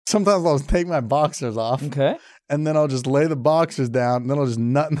Sometimes I'll take my boxers off. Okay. And then I'll just lay the boxers down, and then I'll just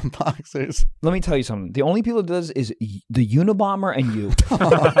nut in the boxers. Let me tell you something. The only people that does is the Unabomber and you.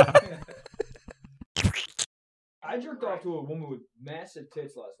 I jerked off to a woman with massive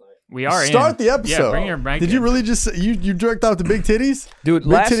tits last night. We are Start the episode. Yeah, bring your mic Did you in. really just say, you jerked off to big titties? Dude,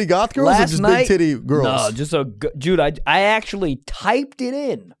 big titty goth girls or just big titty girls? No, just dude, I actually typed it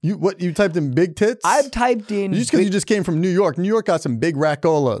in. You typed in big tits? I've typed in just because you just came from New York. New York got some big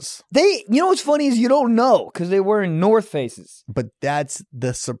rackolas. You know what's funny is you don't know because they were in North Faces. But that's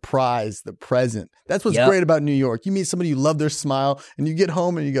the surprise, the present. That's what's great about New York. You meet somebody, you love their smile, and you get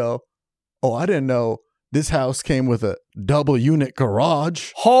home and you go, oh, I didn't know this house came with a double unit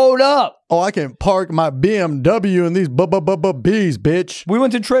garage. Hold up. Oh, I can park my BMW in these B's, bitch. We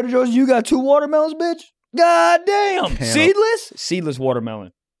went to Trader Joe's. You got 2 watermelons, bitch? God damn. Seedless? Seedless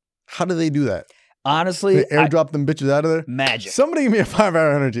watermelon. How do they do that? Honestly. They airdrop them bitches out of there? Magic. Somebody give me a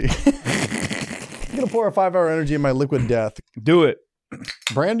 5-hour energy. I'm going to pour a 5-hour energy in my liquid death. Do it.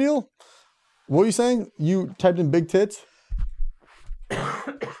 Brand deal? What were you saying? You typed in big tits?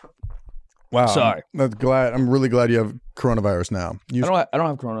 Wow. Sorry. I'm really glad you have coronavirus now. I don't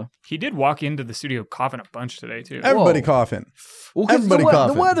have corona. He did walk into the studio coughing a bunch today, too. Everybody coughing. Well, everybody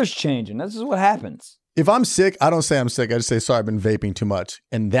coughing. The weather's changing. This is what happens. If I'm sick, I don't say I'm sick. I just say, sorry, I've been vaping too much.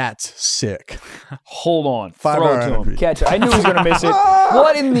 And that's sick. Hold on. 5-hour Throw it to him. energy. Catch it. I knew he was going to miss it.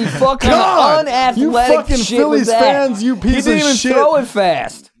 What in the fucking unathletic you fucking shit Phillies was that? fans, you piece he didn't of even shit. throw it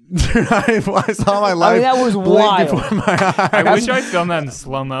fast. I saw my life. I mean, that was blink wild. before my eyes. I wish I filmed that in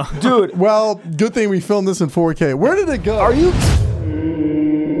slow-mo. Dude. Well, good thing we filmed this in 4K. Where did it go? Are you...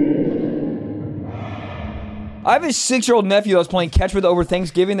 I have a 6-year-old nephew that was playing catch with over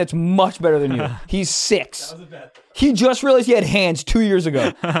Thanksgiving that's much better than you. He's 6. He just realized he had hands 2 years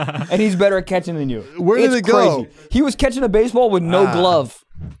ago. And he's better at catching than you. Where did it go? Crazy. He was catching a baseball with no glove.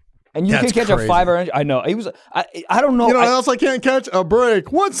 And you can catch crazy. a 5-hour energy. I know. He was. I don't know. You know what else I can't catch? A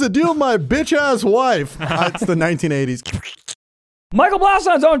break. What's the deal with my bitch-ass wife? It's the 1980s. Michael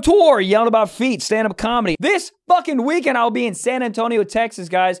Blason's on tour, yelling about feet, stand-up comedy. This fucking weekend, I'll be in San Antonio, Texas,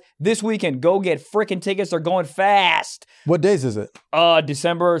 guys. This weekend, go get freaking tickets. They're going fast. What days is it?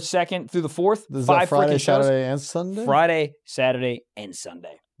 December 2nd through the 4th. Is 5 that Friday, freaking shows. Saturday, and Sunday? Friday, Saturday, and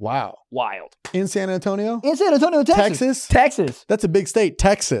Sunday. Wow. Wild. In San Antonio? In San Antonio, Texas. Texas. That's a big state.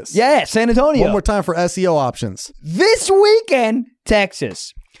 Texas. Yeah, San Antonio. One more time for SEO options. This weekend,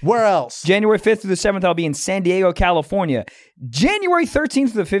 Texas. Where else? January 5th through the 7th, I'll be in San Diego, California. January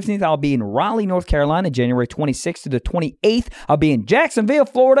 13th through the 15th, I'll be in Raleigh, North Carolina. January 26th to the 28th, I'll be in Jacksonville,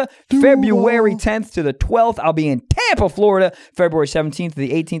 Florida. February 10th to the 12th, I'll be in Tampa, Florida. February 17th to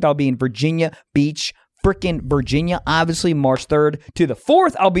the 18th, I'll be in Virginia Beach, frickin' Virginia. Obviously, March 3rd to the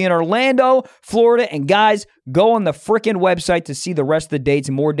 4th, I'll be in Orlando, Florida. And guys, go on the frickin' website to see the rest of the dates.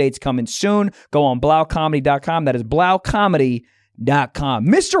 More dates coming soon. Go on BlauComedy.com. That is BlauComedy.com.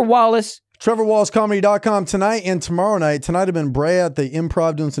 Mr. Wallace. TrevorWallsComedy.com tonight and tomorrow night. Tonight I've been in Brea at the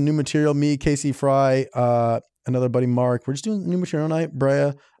Improv doing some new material. Me, Casey Fry, another buddy Mark. We're just doing new material night,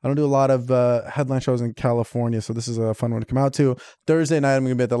 Brea. I don't do a lot of headline shows in California, so this is a fun one to come out to. Thursday night, I'm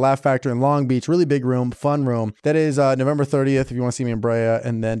going to be at the Laugh Factory in Long Beach. Really big room, fun room. That is November 30th if you want to see me in Brea,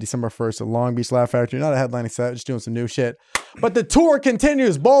 and then December 1st at Long Beach Laugh Factory. Not a headlining set, just doing some new shit. But the tour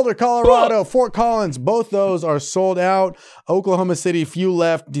continues. Boulder, Colorado, Fort Collins, both those are sold out. Oklahoma City, few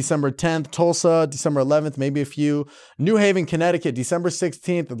left. December 10th. Tulsa, December 11th, maybe a few. New Haven, Connecticut, December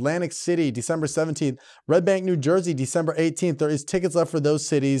 16th. Atlantic City, December 17th. Red Bank, New Jersey, December 18th. There is tickets left for those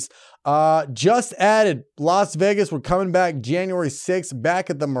cities. Just added Las Vegas. We're coming back January 6th, back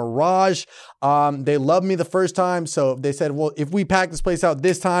at the Mirage. They loved me the first time, so they said, well, if we pack this place out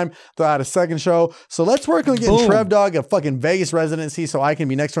this time, they'll add a second show. So let's work on getting Trev Dog a fucking Vegas residency so I can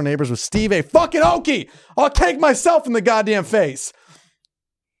be next door neighbors with Steve A. fucking Okie. I'll take myself in the goddamn face.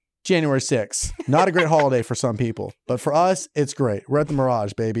 January 6th. Not a great holiday for some people, but for us, it's great. We're at the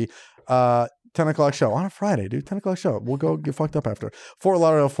Mirage, baby. 10 o'clock show on a Friday, dude. 10 o'clock show. We'll go get fucked up after. Fort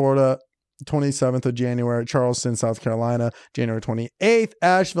Lauderdale, Florida, 27th of January. Charleston, South Carolina, January 28th.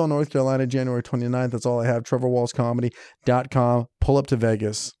 Asheville, North Carolina, January 29th. That's all I have. TrevorWallsComedy.com. Pull up to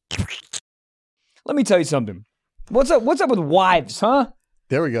Vegas. Let me tell you something. What's up with wives, huh?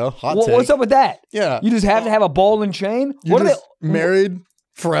 There we go. Hot take. What's up with that? Yeah. You just have to have a ball and chain? You're just married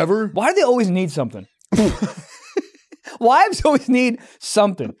forever? Why do they always need something? Wives always need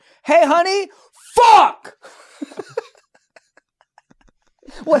something. Hey, honey, fuck!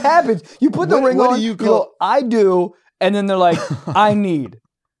 What happens? You put the ring on, you go, I do, and then they're like, I need.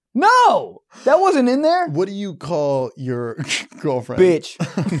 No, that wasn't in there. What do you call your girlfriend? Bitch.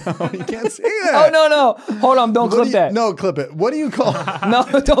 No, you can't say that. Oh, no. Hold on. Don't clip that. No, clip it. What do you call? No,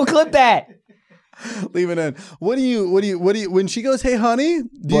 don't clip that. Leave it in. What do you? When she goes, "Hey, honey,"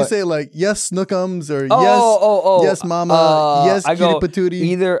 do you What? say like "Yes, Snookums" or Oh. "Yes, Mama," "Yes, I Cutie go Patootie"?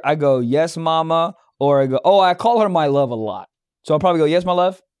 either I go, yes, mama, or I go, I call her my love a lot. So I'll probably go, yes, my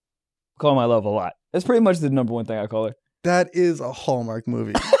love. Call her my love a lot. That's pretty much the number one thing I call her. That is a Hallmark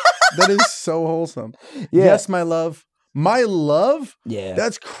movie. That is so wholesome. Yeah. Yes, my love. My love? Yeah.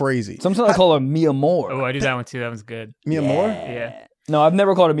 That's crazy. Sometimes I call her Mia Moore. Oh, I do that one too. That was good. Mia Moore? Yeah. No, I've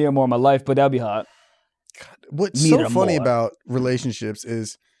never called her Mia Moore in my life, but that'd be hot. What's Mia so funny Moore. about relationships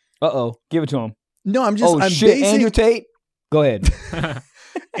is Give it to him. no, I'm Shit, basing Andrew Tate. Go ahead.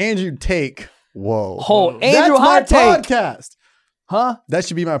 Andrew Take. Whoa. Oh, Andrew That's my Hot Take. podcast. Huh? That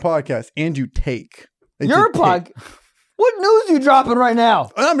should be my podcast. Andrew Take. Your podcast. What news you dropping right now?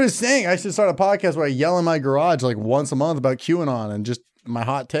 I'm just saying I should start a podcast where I yell in my garage like once a month about QAnon and just my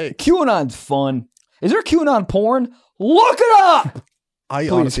hot take. QAnon's fun. Is there QAnon porn? Look it up. I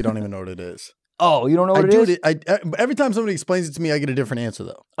honestly don't even know what it is. Oh, you don't know what it is? Every time somebody explains it to me, I get a different answer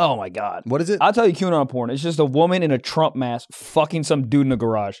though. Oh my God. What is it? I'll tell you QAnon porn. It's just a woman in a Trump mask fucking some dude in a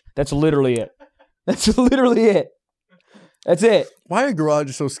garage. That's literally it. That's literally it. That's it. Why are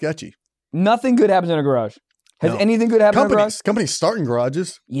garages so sketchy? Nothing good happens in a garage. Has No. anything good happened in a garage? Companies starting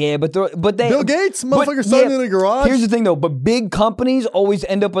garages. Yeah, but they Bill Gates, but- motherfucker, starting yeah, in a garage. Here's the thing though, but big companies always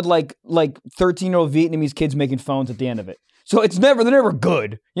end up with like 13-year-old Vietnamese kids making phones at the end of it. So they're never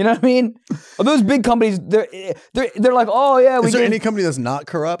good. You know what I mean? Those big companies, they're like, oh yeah, is there any company that's not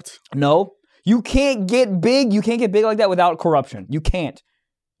corrupt? No. You can't get big. You can't get big like that without corruption. You can't.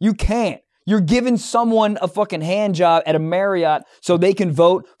 You're giving someone a fucking hand job at a Marriott so they can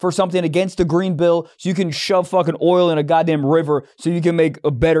vote for something against the green bill so you can shove fucking oil in a goddamn river so you can make a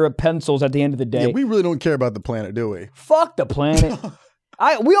better pencils at the end of the day. Yeah, we really don't care about the planet, do we? Fuck the planet.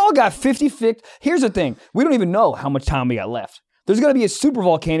 We all got 50 fixed. Here's the thing. We don't even know how much time we got left. There's going to be a super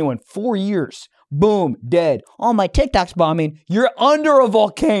volcano in 4 years. Boom, dead. Oh, my TikTok's bombing. You're under a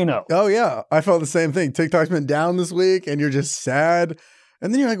volcano. Oh yeah, I felt the same thing. TikTok's been down this week, and you're just sad.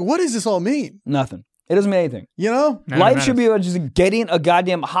 And then you're like, what does this all mean? Nothing. It doesn't mean anything. You know? Life should be about just getting a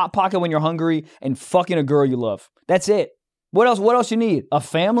goddamn Hot Pocket when you're hungry and fucking a girl you love. That's it. What else you need? A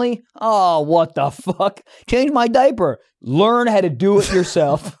family? Oh, what the fuck? Change my diaper. Learn how to do it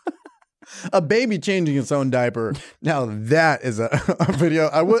yourself. A baby changing its own diaper. Now that is a video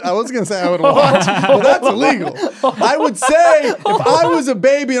I was going to say I would watch, but that's illegal. I would say if I was a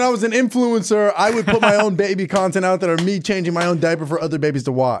baby and I was an influencer, I would put my own baby content out there of me changing my own diaper for other babies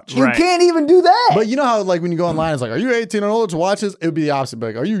to watch. You can't even do that. But you know how like when you go online, it's like, are you 18 and older to watch this? It would be the opposite.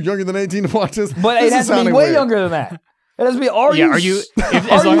 Like, are you younger than 18 to watch this? But This it has is to be sounding way weird. younger than that. It has to be, are Yeah, you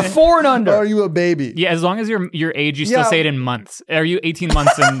as long as- 4 and under? Are you a baby? Yeah, as long as your age, you still Yeah. say it in months. Are you 18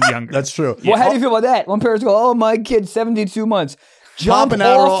 months and younger? That's true. Well, how do you feel about that? When parents go, oh, my kid's 72 months. Jump Popping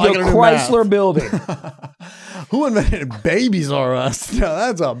Adderall, off I the gotta do math. Chrysler building. Who invented babies are us? No,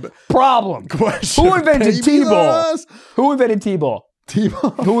 that's a Problem. question. Who invented Babies T-ball? are us? Who invented T-ball? T-ball.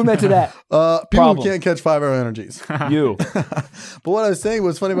 Who invented that? People Problem. who can't catch 5-hour energies. You. But what I was saying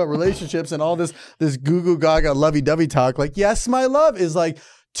was funny about relationships and all this goo goo gaga lovey dovey talk. Like, yes, my love is like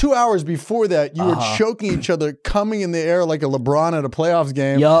 2 hours before that, you were choking each other, coming in the air like a LeBron at a playoffs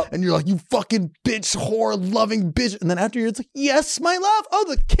game. Yup. And you're like, you fucking bitch, whore, loving bitch. And then after you're, it's like, yes, my love. Oh,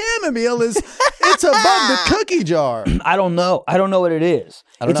 the chamomile it's above the cookie jar. I don't know. I don't know what it is.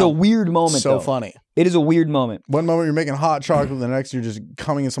 don't It's know. a weird moment, So though. funny. It is a weird moment. One moment you're making hot chocolate, the next you're just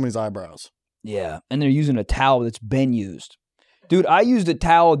coming in somebody's eyebrows. Yeah. And they're using a towel that's been used. Dude, I used a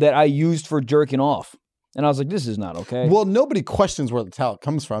towel that I used for jerking off. And I was like, this is not okay. Well, nobody questions where the towel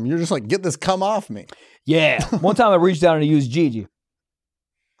comes from. You're just like, get this cum off me. Yeah. One time I reached down and used Gigi.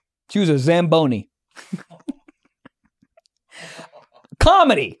 She was a Zamboni.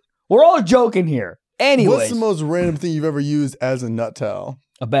 Comedy. We're all joking here. What's Anyways, the most random thing you've ever used as a nut towel?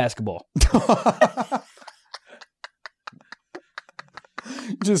 a basketball.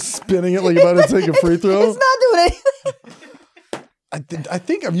 Just spinning it like you're about to take a free throw. It's not doing anything. I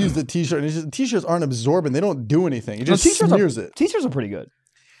think I've used the t-shirt. And it's just, t-shirts aren't absorbent. They don't do anything. It just t-shirts smears it. T-shirts are pretty good.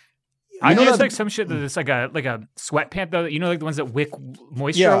 I know used that- like some shit that's like a sweatpant though. You know, like the ones that wick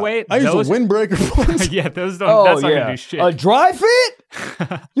moisture Yeah, away. I use Those- the windbreaker ones. yeah, those don't. Oh, that's not yeah. gonna do shit. A dry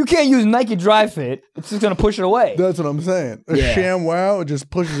fit? You can't use Nike dry fit. It's just going to push it away. That's what I'm saying. A Yeah. ShamWow, it just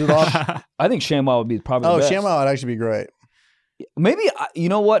pushes it off. I think ShamWow would be probably the Oh, best. ShamWow would actually be great. Maybe, you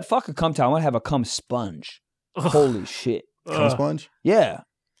know what? Fuck a cum towel. I'm going to have a cum sponge. Holy shit. Cum sponge? Yeah.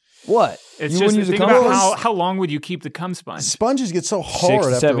 What? It's You just wouldn't use a think cum about sponge? how long would you keep the cum sponge? Sponges get so 6 hard to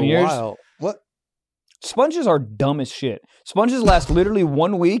after 7 a years? while. What? Sponges are dumb as shit. Sponges last literally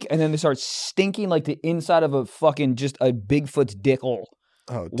 1 week, and then they start stinking like the inside of a fucking just a Bigfoot's dick hole.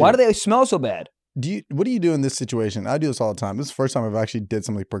 Oh, dude. Why do they smell so bad? What do you do in this situation? I do this all the time. This is the first time I've actually did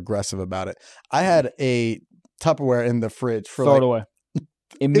something progressive about it. I had a Tupperware in the fridge for Throw it like, away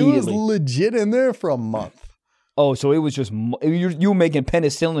it was immediately. legit in there for a month. Oh, so it was just you were making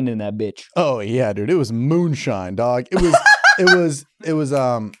penicillin in that bitch. Oh yeah, dude. It was moonshine, dog. It was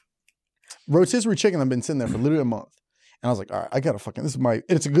rotisserie chicken. I've been sitting there for literally a month. And I was like, all right, I gotta fucking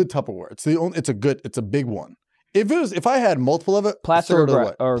it's a good Tupperware. It's a big one. If I had multiple of it, Plastic throw or it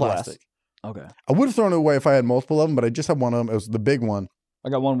away. or Plastic. glass? Okay. I would have thrown it away if I had multiple of them, but I just had one of them. It was the big one. I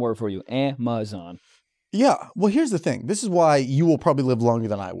got one word for you. Amazon. Yeah. Well, here's the thing. This is why you will probably live longer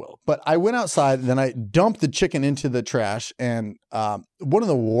than I will. But I went outside and then I dumped the chicken into the trash, and one of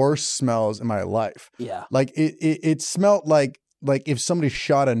the worst smells in my life. Yeah. Like it smelled like if somebody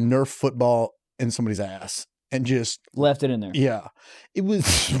shot a Nerf football in somebody's ass and just Left it in there. yeah, it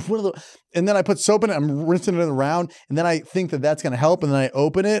was one of the. And then I put soap in it. I'm rinsing it around, and then I think that that's gonna help, and then I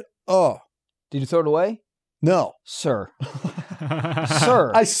open it. Oh Did you throw it away? no, Sir.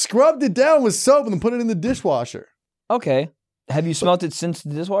 Sir. I scrubbed it down with soap and then put it in the dishwasher. Okay. Have you smelt it since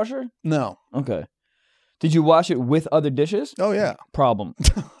the dishwasher? No. Okay. Did you wash it with other dishes? Oh yeah. Problem.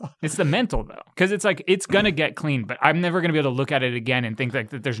 It's the mental though, because it's like it's gonna get clean, but I'm never gonna be able to look at it again and think like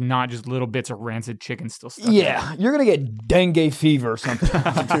that there's not just little bits of rancid chicken still stuck. in Yeah. You're going to get dengue fever or something.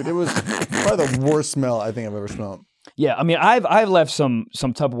 Dude, it was probably the worst smell I think I've ever smelled. Yeah, I mean, I've left some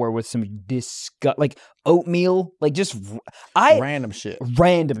Tupperware with some like oatmeal, like just Random shit.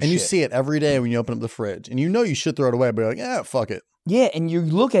 random And shit. you see it every day when you open up the fridge. And you know you should throw it away, but you're like, yeah, fuck it. Yeah, and you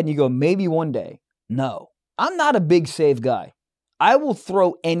look at it and you go, maybe one day. No, I'm not a big save guy. I will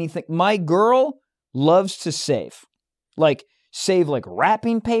throw anything. My girl loves to save, like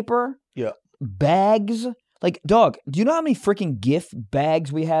wrapping paper, Yeah. bags. Like, dog, do you know how many freaking gift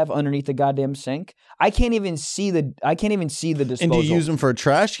bags we have underneath the goddamn sink? I can't even see the disposal. And do you use them for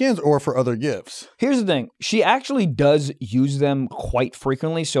trash cans or for other gifts? Here's the thing. She actually does use them quite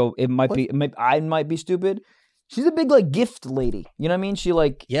frequently, so I might be stupid. She's a big like gift lady. You know what I mean? She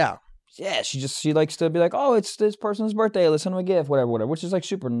like Yeah. she likes to be like, "Oh, it's this person's birthday. Let's send them a gift, whatever," which is like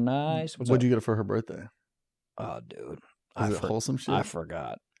super nice. What'd you get her for her birthday? Oh, dude. Was it wholesome shit? I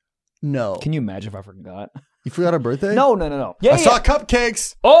forgot. No. Can you imagine if I forgot? You forgot her birthday? No. Yeah, I saw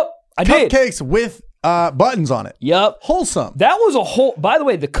cupcakes. Oh, I did. Cupcakes with buttons on it. Yup. Wholesome. That was a whole. By the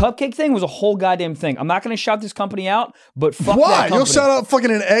way, the cupcake thing was a whole goddamn thing. I'm not going to shout this company out, but fuck that Why? company. You'll shout out fucking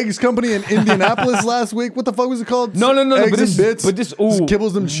an eggs company in Indianapolis last week. What the fuck was it called? No. Eggs But this, and bits. but this, Just ooh,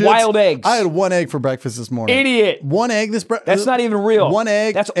 kibbles them shits. wild eggs. I had one egg for breakfast this morning. Idiot. One egg this breakfast. That's not even real. One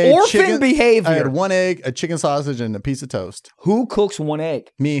egg. That's a orphan chicken- behavior. I had one egg, a chicken sausage, and a piece of toast. Who cooks one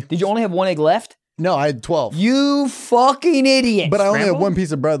egg? Me. Did you only have one egg left? No, I had 12. You fucking idiot. But I only had Scrambled? one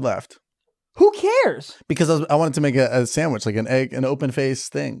piece of bread left Who cares? because I wanted to make a sandwich, like an egg, an open face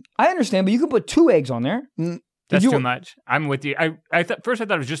thing. I understand, but you can put 2 eggs on there. That's you- too much. I'm with you. I thought first I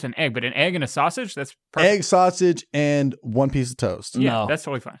thought it was just an egg, but an egg and a sausage, that's perfect. Egg, sausage, and one piece of toast. Yeah, No. that's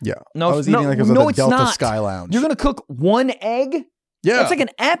totally fine. Yeah. No, I was eating like it was no, at the it's Delta not. Sky Lounge. You're going to cook one egg? yeah. That's like an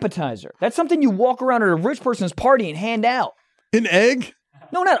appetizer. That's something you walk around at a rich person's party and hand out. An egg?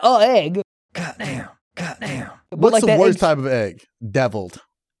 No, not a egg. Goddamn. But What's like the that worst egg- type of egg? Deviled.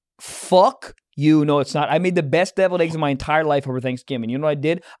 Fuck you. No, it's not. I made the best deviled eggs of my entire life over Thanksgiving. You know what I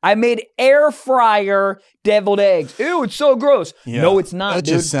did? I made air fryer deviled eggs. Ew, it's so gross. Yeah. No, it's not, That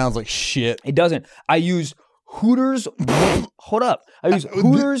dude. just sounds like shit. It doesn't. I use Hooters. Hold up. I use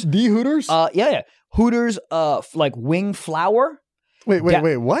Hooters. The Hooters? Yeah. Hooters, like wing flour. wait,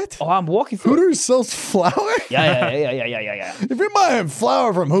 what? Oh, I'm walking through. Hooters sells flour? Yeah. If you're buying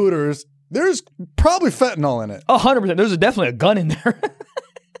flour from Hooters, there's probably fentanyl in it. 100%. There's definitely a gun in there.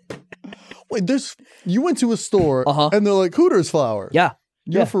 Wait, you went to a store Uh-huh. and they're like Hooters flour. Yeah.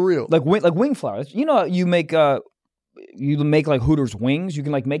 You're yeah. for real. Like wing flour. You know, you make like Hooters wings. You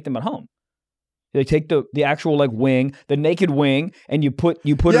can like make them at home. They take the actual like wing, the naked wing, and you put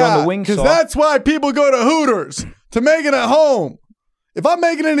it on the wing because saw. that's why people go to Hooters, to make it at home. If I'm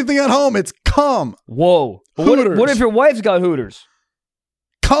making anything at home, it's cum. Whoa. But Hooters. What if your wife's got Hooters?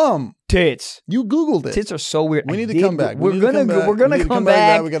 Cum. Tits. You Googled it. Tits are so weird. We I need to did come back. We're We need to gonna come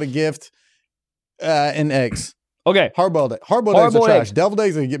back. We got a gift and eggs. Okay. Hard-boiled eggs. Hard-boiled eggs are Hard-boiled trash. eggs. Deviled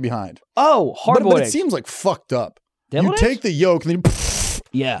eggs I can get behind. Oh, hard-boiled But it eggs. seems like fucked up. Deviled you take eggs? the yolk and then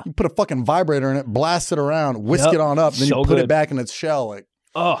Yeah. you put a fucking vibrator in it, blast it around, whisk Yep. it on up, then So you put good. it back in its shell. Like,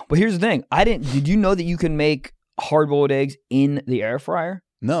 Oh, but here's the thing. Did you know that you can make hard-boiled eggs in the air fryer?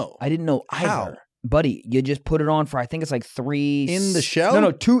 No. I didn't know either. How? Buddy, you just put it on for, I think it's like 3... In the shell?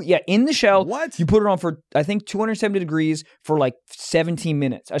 No, 2, in the shell. What? You put it on for, I think, 270 degrees for like 17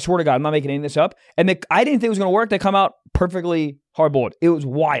 minutes. I swear to God, I'm not making any of this up. And I didn't think it was going to work. They come out perfectly hard-boiled. It was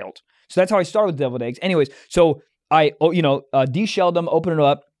wild. So that's how I started with deviled eggs. Anyways, so I, de-shelled them, opened it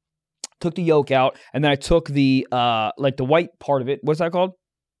up, took the yolk out, and then I took the, the white part of it. What's that called?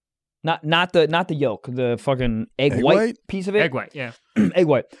 Not the yolk, the fucking egg white piece of it. Egg white, yeah. Egg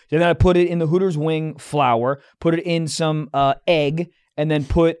white. And then I put it in the Hooters wing flour, put it in some egg, and then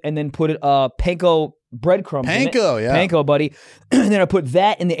put panko breadcrumbs in it. Panko, yeah. Panko, buddy. And then I put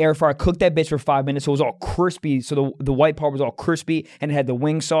that in the air fryer, cooked that bitch for 5 minutes, so it was all crispy. So the white part was all crispy, and it had the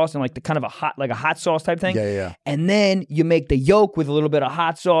wing sauce and like the kind of a hot sauce type thing. Yeah. And then you make the yolk with a little bit of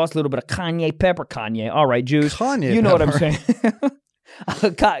hot sauce, a little bit of cayenne pepper. All right, Jews. Cayenne you know what I'm pepper. saying.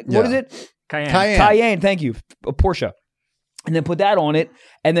 What is it? Cayenne. Thank you. Porsche. And then put that on it,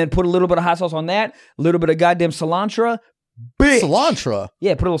 and then put a little bit of hot sauce on that, a little bit of goddamn cilantro. Bitch. Cilantro?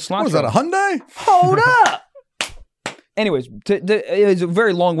 Yeah, put a little cilantro. What was that, a Hyundai? Hold up. Anyways, it was a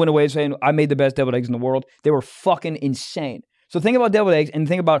very long-winded way of saying I made the best deviled eggs in the world. They were fucking insane. So think about deviled eggs and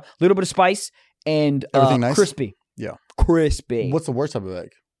think about a little bit of spice and Everything nice? Crispy. Yeah. Crispy. What's the worst type of egg?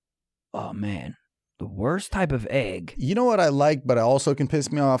 Oh, man. The worst type of egg. You know what I like, but I also can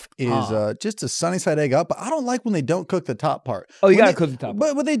piss me off is just a sunny side egg up. But I don't like when they don't cook the top part. Oh, you When gotta they- cook the top.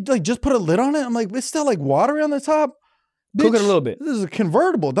 But when they like just put a lid on it, I'm like, it's still like watery on the top. Cook it Bitch, a little bit. This is a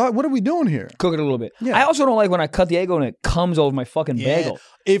convertible, dog. What are we doing here? Cook it a little bit. Yeah. I also don't like when I cut the egg and it comes over my fucking bagel.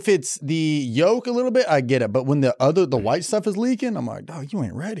 If it's the yolk a little bit, I get it. But when the white stuff is leaking, I'm like, dog, you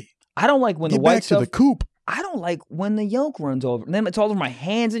ain't ready. I don't like when Get the white back stuff. to the coop. I don't like when the yolk runs over. And then it's all over my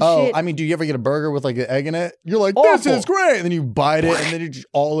hands and Oh, shit. I mean, do you ever get a burger with like an egg in it? You're like, this Awful. is great. And then you bite it and then it's just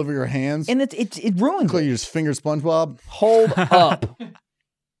all over your hands. And it ruins Look like it. you just finger SpongeBob. Hold up.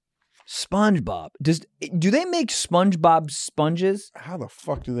 SpongeBob. Do they make SpongeBob sponges? How the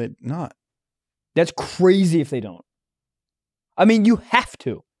fuck do they not? That's crazy if they don't. I mean, you have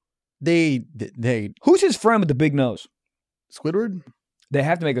to. They Who's his friend with the big nose? Squidward? They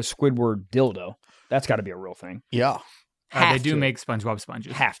have to make a Squidward dildo. That's got to be a real thing. Yeah. They Have do to. make SpongeBob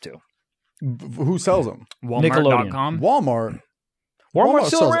sponges. Have to. Who sells them? Walmart.com. Walmart. Walmart's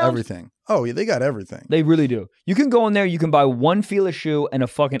still sells around? everything. Oh, yeah, they got everything. They really do. You can go in there, you can buy one Fila shoe and a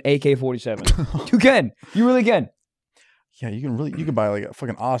fucking AK-47. You can. You really can. Yeah, you can buy like a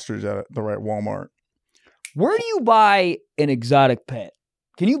fucking ostrich at the right Walmart. Where do you buy an exotic pet?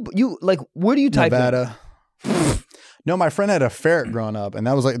 Can you like where do you type in? Nevada. No, my friend had a ferret growing up, and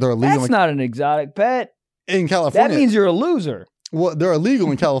that was like they're illegal That's not an exotic pet. in California. That means you're a loser. well, they're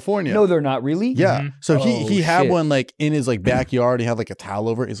illegal in California. No, they're not really. Yeah. Mhm. So Oh, he had shit. one like in his like backyard. He had like a towel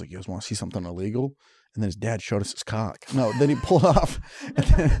over it. He's like, you guys want to see something illegal? And then his dad showed us his cock. No, then he pulled off.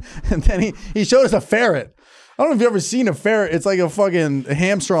 And then he showed us a ferret. I don't know if you've ever seen a ferret. It's like a fucking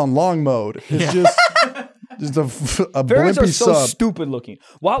hamster on long mode. It's just a Ferrets are blimpy so sub. stupid looking.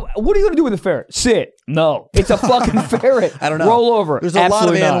 What are you gonna do with a ferret? Sit. No. It's a fucking ferret. I don't know. Roll over. There's a lot of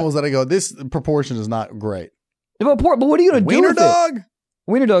Absolutely not. animals that I go, this proportion is not great. But what are you gonna do Wiener with dog? it?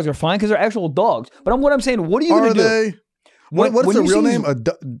 Wiener dogs are fine because they're actual dogs. But what I'm saying, what are you Are gonna do? they? When- What's when the you real see name?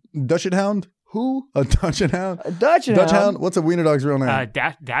 these- A Dutchet hound? Who? A Dutchet hound? A Dutch Dutch hound? What's a wiener dog's real name?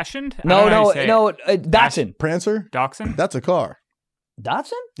 Dachshund? I No, don't know how you say it. Dachshund. Prancer? Dachshund? That's a car.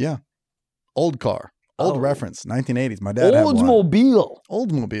 Dachshund? Old car. Old Oh. reference. 1980s. My dad had one. Oldsmobile.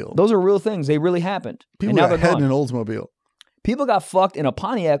 Oldsmobile. Those are real things. They really happened. People and now got they're head in gone. an Oldsmobile. People got fucked in a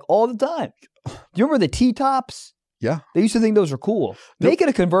Pontiac all the time. Do you remember the T-tops? Yeah. They used to think those were cool. Make it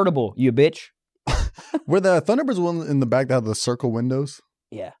a convertible, you bitch. Were the Thunderbirds one in the back that had the circle windows?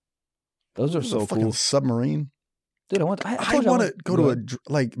 Yeah. Those are It was so a fucking cool. submarine. Dude, I I told you want to go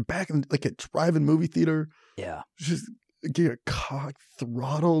to back in like a drive-in movie theater. Yeah. Just get your cock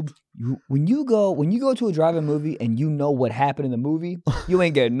throttled. When you go to a drive-in movie and you know what happened in the movie, you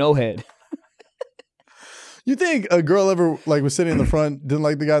ain't getting no head. You think a girl ever like was sitting in the front, didn't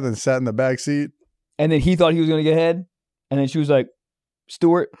like the guy, then sat in the back seat? And then he thought he was gonna get head, and then she was like,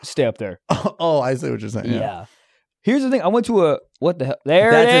 "Stuart, stay up there." Oh, I see what you're saying. Yeah. Here's the thing. I went to a what the hell?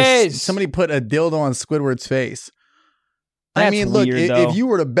 There it is. Somebody put a dildo on Squidward's face. I That's mean, look, weird, though. if you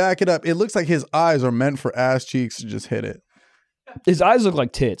were to back it up, it looks like his eyes are meant for ass cheeks to just hit it. His eyes look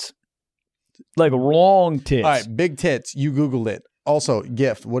like tits, like long tits. All right, big tits. You Googled it. Also,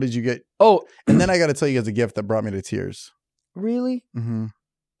 gift. What did you get? Oh, And then I got to tell you guys a gift that brought me to tears. really? Mm-hmm.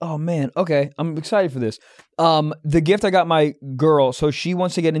 Oh man. Okay, I'm excited for this. The gift I got my girl, so she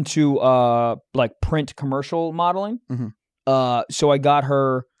wants to get into like print commercial modeling. Mhm. So I got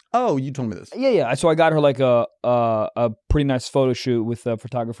her Oh, you told me this. Yeah. So I got her like a pretty nice photo shoot with a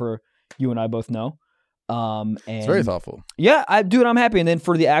photographer you and I both know. And It's very thoughtful. Yeah, I'm happy. And then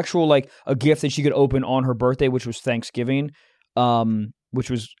for the actual like a gift that she could open on her birthday, which was Thanksgiving, which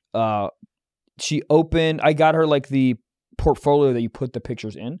was she opened. I got her like the portfolio that you put the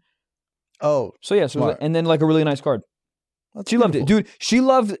pictures in. Oh, So yeah, so and then like a really nice card. She loved it, dude. She's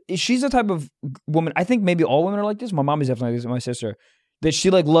the type of woman. I think maybe all women are like this. My mom is definitely like this. My sister, that she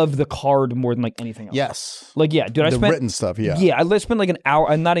like loved the card more than like anything else. Yes. Like yeah, dude. I The spent written stuff, yeah. Yeah, I spent like an hour.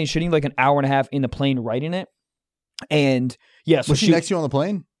 I'm not even shitting. Like an hour and a half in the plane writing it. And yeah, so Was she next to you on the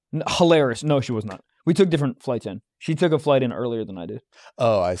plane? hilarious. No, she was not. We took different flights in. She took a flight in earlier than I did.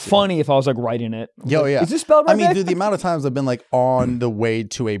 Oh, I see. Funny if I was like writing it. Yo, Like, yeah. Is this spelled right? I mean, back? dude, the amount of times I've been like on the way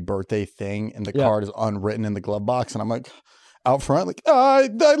to a birthday thing and the Yeah. card is unwritten in the glove box, and I'm like out front, like, I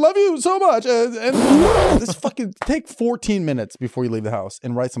love you so much. And this fucking take 14 minutes before you leave the house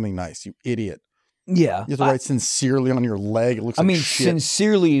and write something nice, you idiot. Yeah. You have to write sincerely on your leg. It looks I like mean, shit.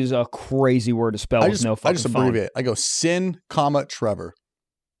 sincerely is a crazy word to spell with no fucking I just phone. abbreviate. I go sin, comma, Trevor.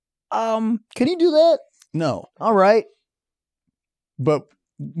 Can you do that? No. All right. But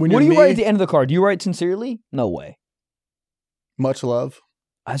when What do you're you write me, at the end of the card? Do you write sincerely? No way. much love.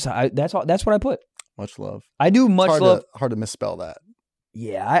 That's what I put. Much love. I do much It's love. hard to misspell that.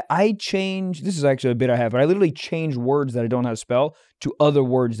 Yeah, I change. This is actually a bit I have, but I literally change words that I don't know how to spell to other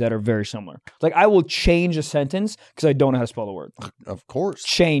words that are very similar. Like I will change a sentence because I don't know how to spell the word. Of course.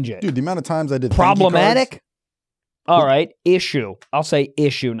 Change it. Dude, the amount of times I did thank you cards, Problematic? All right. Issue. I'll say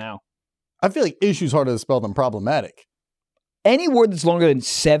issue now. I feel like issue's harder to spell than problematic. Any word that's longer than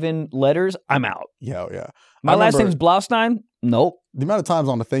 7 letters, I'm out. Yeah, yeah. My I last name remember is Blaustein? Nope. the amount of times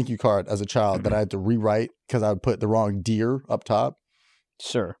on a thank you card as a child that I had to rewrite because I would put the wrong deer up top.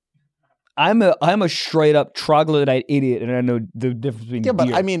 Sir. I'm a straight up troglodyte idiot, and I know the difference between Yeah, but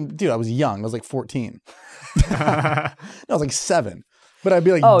deer. I mean, dude, I was young. I was like 14. I was like 7. But I'd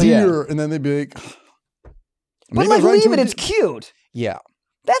be like, Oh, yeah. deer, and then they'd be like, but maybe I like was writing leave to it, a it's deer. cute. Yeah,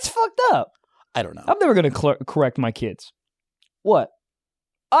 That's fucked up. I don't know. I'm never going to correct my kids. What?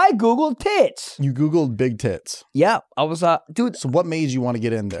 I Googled tits. You Googled big tits. Yeah. I was, dude. So what made you want to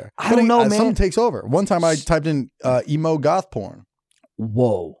get in there? I don't know, man. Something takes over. One time I typed in emo goth porn.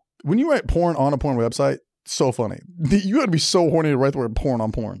 Whoa. When you write porn on a porn website, so funny. You got to be so horny to write the word porn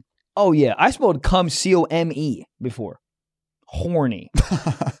on porn. Oh, yeah. I spelled cum, C-O-M-E before. Horny.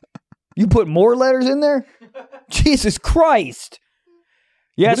 You put more letters in there? Jesus Christ.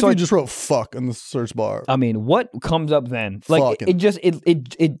 Yeah, What so if you just wrote fuck in the search bar? I mean, what comes up then? Like Fucking.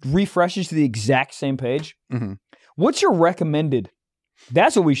 it refreshes to the exact same page. Mhm. What's your recommended?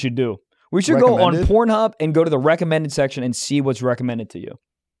 That's what we should do. We should go on Recommended? Pornhub and go to the recommended section and see what's recommended to you.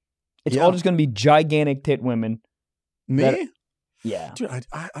 It's Yeah. all just going to be gigantic tit women. Me? that- Yeah. Dude,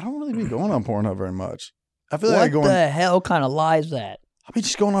 I don't really be going on Pornhub very much. I feel like I What go on. the hell kind of lie is that? I be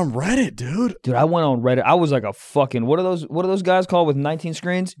just going on Reddit, dude. Dude, I went on Reddit. I was like a fucking what are those guys called with 19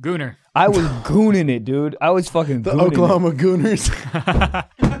 screens? Gooner. I was gooning it, dude. I was fucking The gooning Oklahoma Gooners.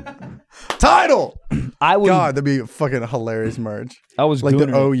 Title. I was God, that'd be a fucking hilarious merch. I was Like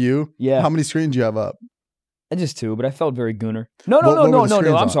gooning the it. OU. Yeah. How many screens do you have up? Just 2, but I felt very gooner. No. What were the screens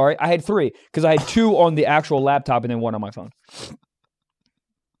I'm on? sorry. I had 3 because I had 2 on the actual laptop and then 1 on my phone.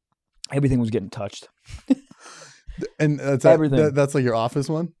 Everything was getting touched. And that's Everything. that's like your office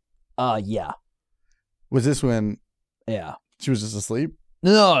one. Yeah. Was this when Yeah. she was just asleep?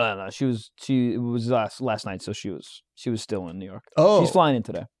 No. It was last night, so she was still in New York. Oh, She's flying in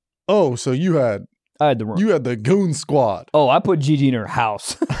today. oh, so you had I had the room. the goon squad. Oh, I put Gigi in her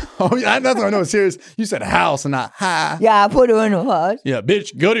house. Oh yeah, that's what I know. Serious. You said house and not hi. Yeah, I put her in her house. Yeah,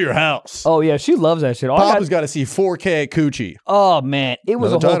 bitch, go to your house. Oh yeah, she loves that shit. All I got- Papa's got to see 4K coochie. Oh man, it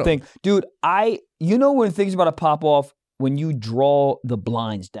was Another a whole title. thing, dude. You know when things about to pop off when you draw the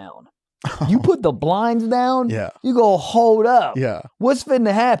blinds down. You put the blinds down. Yeah. You go hold up. Yeah. What's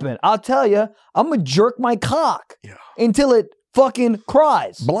finna happen? I'll tell you. I'm gonna jerk my cock Yeah. until it fucking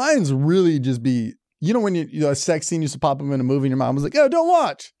cries. Blinds really just be, you know, when a sex scene used to pop up in a movie and your mom was like, "Oh, don't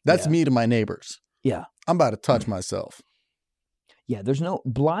watch." That's Yeah. me to my neighbors. Yeah. I'm about to touch myself. Yeah. There's no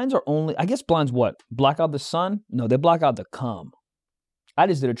blinds are only. I guess blinds what block out the sun? No, they block out the cum. I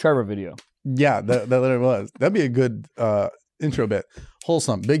just did a Trevor video. Yeah, that literally was. That'd be a good intro bit.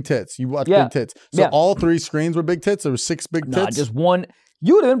 Wholesome, big tits. You watch Yeah. big tits. So Yeah. all 3 screens were big tits. There were 6 big Nah, tits. just one.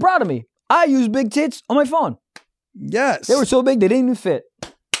 You would have been proud of me. I use big tits on my phone. Yes. They were so big they didn't even fit.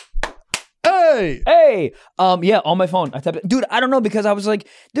 Hey. Hey, yeah, on my phone. I typed it. Dude, I don't know because I was like,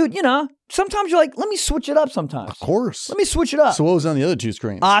 dude, you know, sometimes you're like, let me switch it up sometimes. Of course. Let me switch it up. So what was on the other 2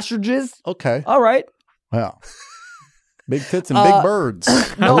 screens? Ostriches. Okay. All right. Yeah. Big tits and big birds.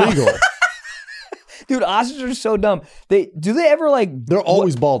 Illegal. Dude, ostriches are so dumb. Do they ever like? They're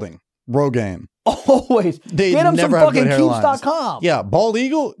always balding. Rogaine. Always. They Get them some never have fucking good hairlines. Keeps.com. Yeah, bald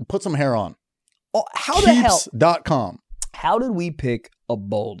eagle. Put some hair on. Oh, how the hell? Keeps.com. How did we pick a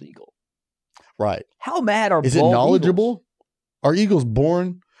bald eagle? Right. How mad are Is bald it knowledgeable? eagles? Are eagles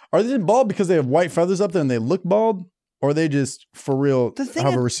born? Are they bald because they have white feathers up there and they look bald? Or are they just for real The thing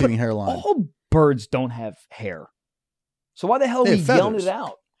have a is, receding but hairline? all birds don't have hair. So why the hell are They we have yelling feathers. it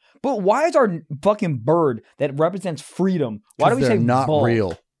out? But why is our fucking bird that represents freedom? Why do we they're say not bald?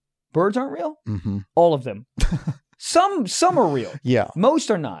 real? Birds aren't real? Mm-hmm. All of them. Some are real. Yeah.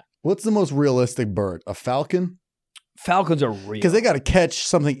 Most are not. What's the most realistic bird? A falcon? Falcons are real. Because they got to catch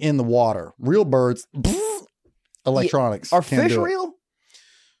something in the water. Real birds, electronics. Are can't fish do it. real?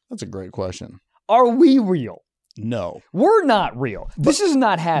 That's a great question. Are we real? No. We're not real. This is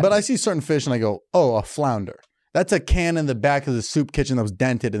not happening. But I see certain fish and I go, oh, a flounder. That's a can in the back of the soup kitchen that was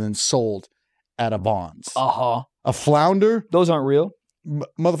dented and then sold at a Vons. Uh-huh. A flounder? Those aren't real.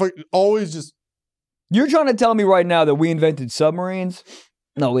 Motherfucker, always just You're trying to tell me right now that we invented submarines?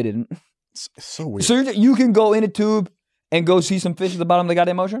 No, we didn't. it's so weird. So you can go in a tube and go see some fish at the bottom of the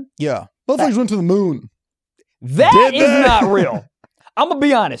goddamn ocean? Yeah. Motherfuckers went to the moon. That Did is they? not real. I'm going to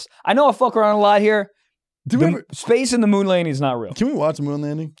be honest. I know I fuck around a lot here. Do we ever, Space in the moon landing is not real. can we watch the moon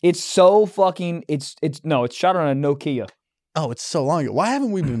landing? It's so fucking, it's shot on a Nokia. Oh, it's so long ago. Why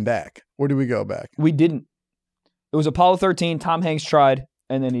haven't we been back? Where did we go back? We didn't. It was Apollo 13. Tom Hanks tried,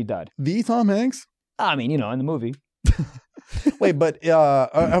 and then he died. The Tom Hanks? I mean, in the movie. Wait, but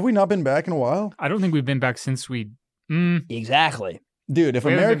have we not been back in a while? I don't think we've been back since we. Exactly. Dude, if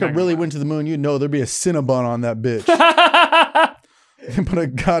We haven't been America back in a really while. went to the moon, you'd know there'd be a Cinnabon on that bitch. And put a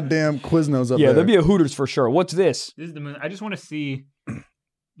goddamn Quiznos up Yeah, there. there'd be a Hooters for sure. What's this? This is the moon. I just want to see.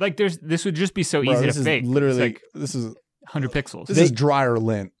 Like, this would just be so Bro, easy this to is fake. literally, It's like this is 100 pixels. this is dryer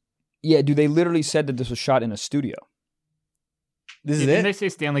lint. Yeah, dude, they literally said that this was shot in a studio. This is Didn't they it? say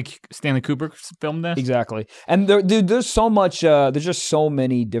Stanley Kubrick filmed this? Exactly. And dude, there's so much, there's just so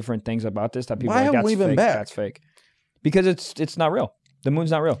many different things about this that people Why are like, haven't that's we been fake, back? that's fake. Because it's not real. The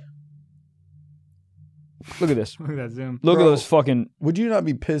moon's not real. Look at this. Look at that zoom. Look Bro. at those fucking, Would you not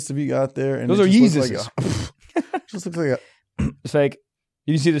be pissed if you got there and Those it are just looks Yeezuses. like a, just looks like a it's fake.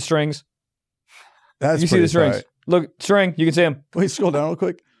 You see the strings? that's You see the pretty strings? tight. Look, string, you can see them. Wait, scroll down real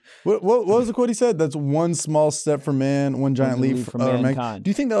quick. What was the quote he said? That's one small step for man, one giant leap for mankind. mankind. Do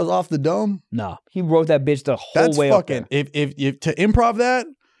you think that was off the dome? No, he wrote that bitch the whole That's way up fucking. there. If to improv that,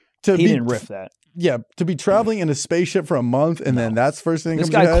 to He be didn't riff that. yeah, to be traveling in a spaceship for a month and then that's the first thing. This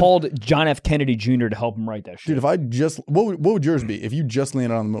comes to your guy head? called John F. Kennedy Jr. to help him write that shit. Dude, if I just what would yours be if you just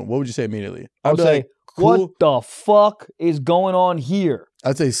landed on the moon? What would you say immediately? I would be say, like, cool. what the fuck is going on here?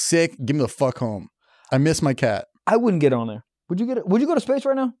 I'd say sick. Give me the fuck home. I miss my cat. I wouldn't get on there. Would you go to space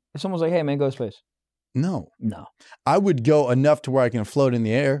right now? If someone's like, hey man, go to space. No, No. I would go enough to where I can float in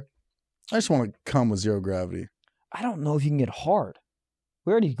the air. I just want to come with zero gravity. I don't know if you can get hard.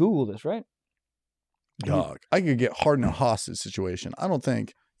 We already Googled this, right? Dog, I could get hard in a hostage situation. I don't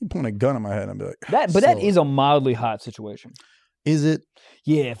think you point a gun at my head and I'd be like, That "Slow that it." is a mildly hot situation. Is it?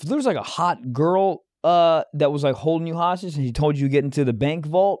 Yeah, if there's like a hot girl that was like holding you hostage and she told you to get into the bank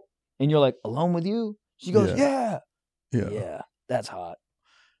vault and you're like alone with you, she goes, Yeah. yeah, Yeah. that's hot.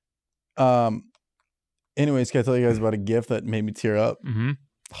 Anyways, can I tell you guys about a gift that made me tear up? Mm-hmm.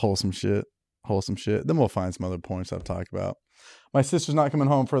 Wholesome shit. Then we'll find some other points I've talked about. My sister's not coming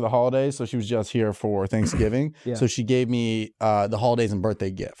home for the holidays, so she was just here for Thanksgiving. Yeah. So she gave me the holidays and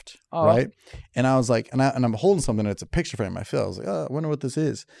birthday gift, Oh. right? And I was like, and I'm holding something. And it's a picture frame. I feel. I was like, oh, I wonder what this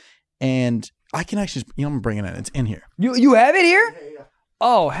is. And I can actually, I'm bringing it. It's in here. You have it here?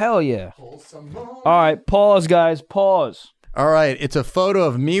 Oh hell yeah! All right, pause, guys. Pause. All right, it's a photo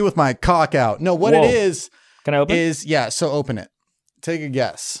of me with my cock out. No, what Whoa. it is Can I open? is so open it. Take a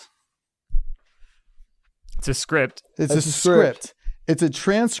guess. It's a script. It's That's a a script. script. It's a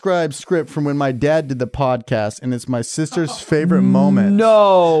transcribed script from when my dad did the podcast, and it's my sister's favorite moment.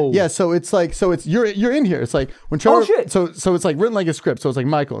 No. Yeah, so it's you're in here. It's like when Trevor. Oh, shit. So it's like written like a script. So it's like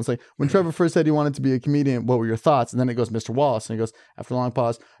Michael. It's like when Trevor first said he wanted to be a comedian. What were your thoughts? And then it goes Mr. Wallace, and he goes after a long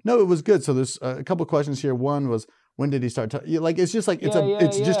pause. No, it was good. So there's a couple of questions here. One was when did he start? Like it's just like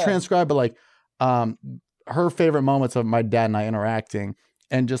it's just transcribed, but like her favorite moments of my dad and I interacting,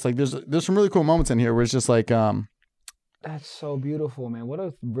 and just like there's some really cool moments in here where it's just like That's so beautiful, man. What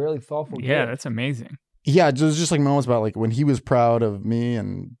a really thoughtful. Yeah, gift. that's amazing. yeah, there's just like moments about like when he was proud of me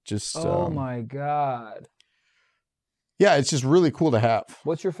and just Oh my god. yeah, it's just really cool to have.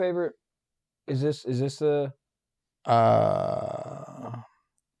 What's your favorite? Is this the?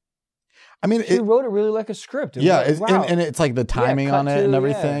 I mean, She wrote it really like a script. It was yeah, like, it's, wow. and it's like the timing cut on it to, and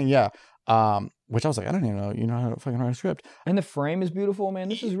everything. Yeah. Which I was like, I don't even know. You know how to fucking write a script. And the frame is beautiful, man.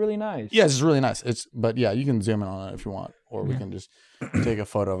 This is really nice. Yeah, it's really nice. But yeah, you can zoom in on it if you want, or we can just take a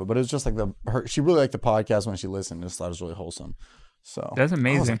photo of it. But it's just like she really liked the podcast when she listened. Just thought it was really wholesome. So That's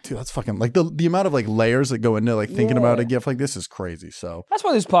amazing. I was like, dude, that's fucking like the amount of like layers that go into like thinking about a gift like this is crazy. So That's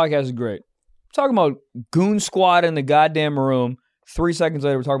why this podcast is great. Talking about Goon Squad in the goddamn room. 3 seconds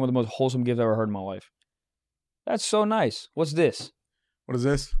later, we're talking about the most wholesome gift I've ever heard in my life. That's so nice. What's this? what is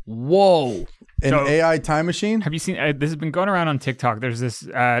this? Whoa. An So- AI time machine? Have you seen this has been going around on TikTok? There's this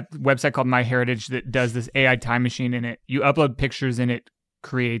website called MyHeritage that does this AI time machine in it. You upload pictures and it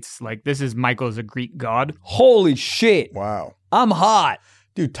creates like this is Michael as a Greek god. Holy shit. Wow. I'm hot.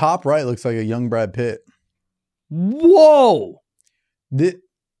 Dude, top right looks like a young Brad Pitt. Whoa. Dude,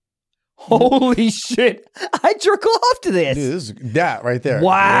 Holy shit. I jerk off to this. this is that right there.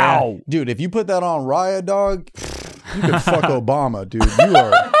 Wow. Yeah. Dude, if you put that on Raya, dog, you could fuck Obama, dude. You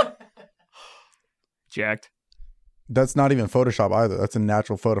are. Jacked. That's not even Photoshop either. That's a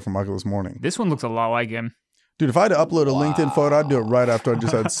natural photo from Michael this morning. This one looks a lot like him. Dude, if I had to upload a LinkedIn photo, I'd do it right after I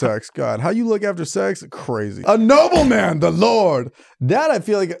just had sex. God, how you look after sex? Crazy. A nobleman, the Lord. That I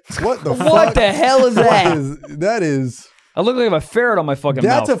feel like, what the fuck? What the hell is that? That is, I look like I have a ferret on my fucking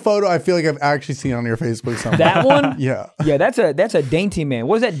that's mouth. a photo I feel like I've actually seen on your Facebook somewhere. That one? Yeah. Yeah, that's a dainty man.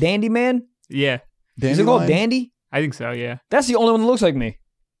 What is that, Dandy Man? Yeah, Is it called Dandelion? Dandy? I think so. Yeah. That's the only one that looks like me.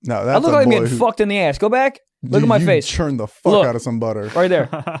 No, I that's look a like I'm boy getting who, fucked in the ass. Go back. Look dude, at my you face. Churn the fuck Look. out of some butter. Right there.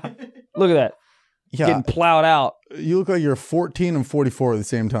 Look at that. Yeah. Getting plowed out. You look like you're 14 and 44 at the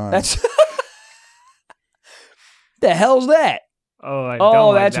same time. That's the hell's that? Oh, I Oh,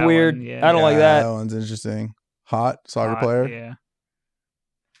 don't like that's that weird. one. I Yeah. don't like that. That one's interesting. Hot soccer Hot, player. Yeah.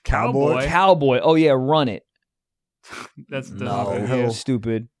 Cowboy. Cowboy. Cowboy. Oh yeah, run it. That's the No. you.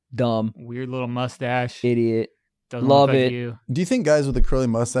 Stupid, dumb, Weird little mustache. idiot. Doesn't Love look like it. You. Do you think guys with a curly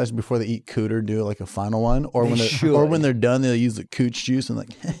mustache before they eat cooter do like a final one, or They when should. when they're done they'll use the cooch juice and like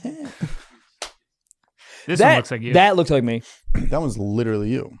This one looks like you. That looks like me. that one's literally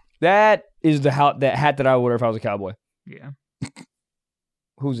you. That is that hat that I would wear if I was a cowboy. Yeah.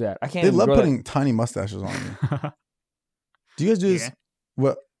 Who's that? I can't. They even love grow putting tiny mustaches on you. Do you guys do this? Yeah.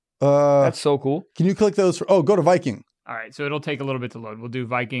 What? that. That's so cool. Can you click those? Go to Viking. All right, so it'll take a little bit to load. We'll do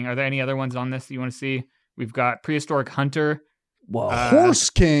Viking. Are there any other ones on this that you want to see? We've got Prehistoric Hunter. Whoa. Horse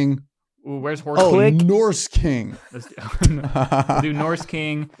King. Ooh, where's Horse Oh, Click. Norse King. Let's do, we'll do Norse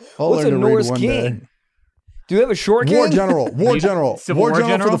King. I'll What's learn a to read Norse one king? day. Do you have a short War king? General. War General. Civil War War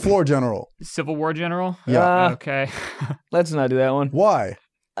General for General? the floor general. Civil War General. Yeah. Okay. Let's not do that one. Why?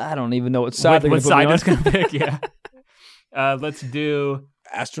 I don't even know what side what they're side gonna is put me going to pick? Yeah. Let's do.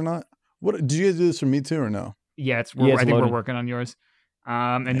 Astronaut? What did you guys do this for me too or no? Yeah, Yeah, it's I think loaded. we're working on yours.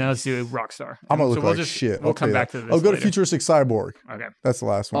 And then let's do Rockstar. I'm gonna So look we'll like just- shit. We'll I'll come tell you back that. to this. I'll go to later. Futuristic Cyborg. Okay. That's the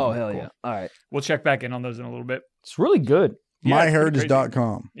last one. on. Oh hell Cool. yeah! All right, We'll check back in on those in a little bit. it's really good. Yeah, it's pretty crazy.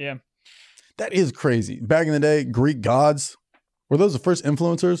 MyHeritage.com. Yeah. That is crazy. Back in the day, Greek gods. Were those the first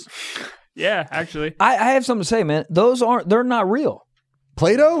influencers? Yeah, actually. I have something to say, man. They're not real.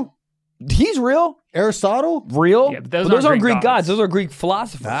 Plato? He's real, Aristotle? real. Yeah, but those aren't aren't Greek Greek gods. gods. Those are Greek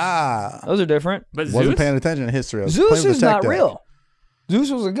philosophers. Ah. Those are different. But Wasn't Zeus? paying attention to history. I was Zeus playing with is the tech not deck. real.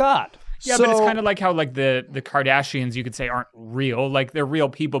 Zeus was a god. Yeah, but it's kind of like how like the Kardashians you could say aren't real. Like they're real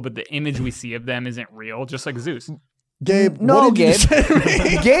people, but the image we see of them isn't real, just like Zeus. Gabe, No, what did you Gabe. just say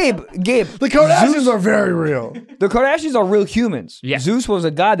to me? Gabe. The Kardashians are very real. The Kardashians are real humans. Yeah. Zeus was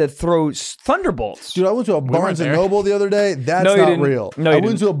a god that throws thunderbolts. Dude, I went to a weren't Barnes and there. Noble the other day. That's No, you not didn't. real. No, I you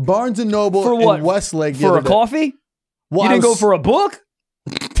went to a Barnes and Noble For what? in Westlake the For other a day. coffee? Well, You I didn't go was- for a book?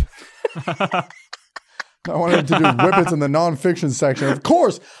 I wanted to do whippets in the nonfiction section. Of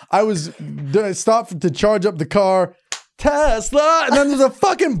course, I stopped to charge up the car. Tesla, and then there's a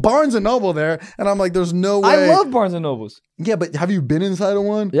fucking Barnes and Noble there, and I'm like, "There's no way." I love Barnes and Nobles. Yeah, but have you been inside of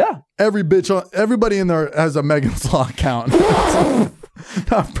one? Yeah. Everybody in there has a Megan's Law account.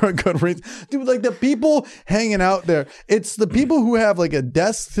 Not for good reason, dude. Like the people hanging out there, it's the people who have like a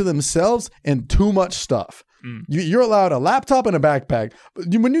desk to themselves and too much stuff. You're allowed a laptop and a backpack, but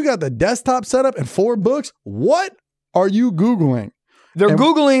when you got the desktop set up and 4 books, what are you Googling? They're And-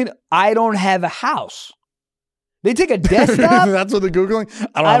 Googling, I don't have a house. They take a desktop. That's what they're Googling.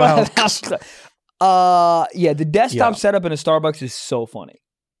 I I don't don't have a house. have a house. Yeah, the desktop Yeah. setup in a Starbucks is so funny.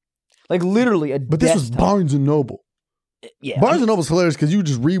 Like literally a But this was desktop. Barnes and Noble. Yeah. Barnes and Noble's hilarious because you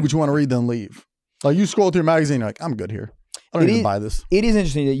just read what you want to read, then leave. Like you scroll through your magazine, you're like, I'm good here. I don't It need is- to buy this. It is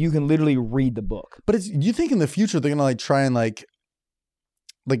interesting that you can literally read the book. But it's you think in the future they're gonna like try and like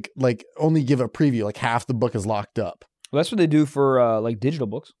only give a preview, like half the book is locked up. Well, that's what they do for like digital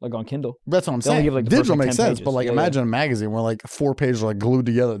books, like on Kindle. That's what I'm They only saying. give, like, the first, Digital like, makes 10 sense, pages. but like Yeah, imagine a magazine where like 4 pages are like glued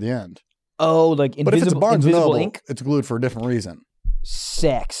together at the end. Oh, like But if it's a invisible, Barnes invisible Noble, ink? it's glued for a different reason.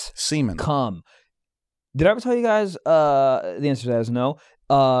 Sex. Semen. Come. Did I ever tell you guys the answer to that is no?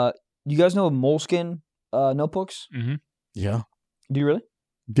 You guys know Moleskine notebooks? Mm-hmm. Yeah. Do you really?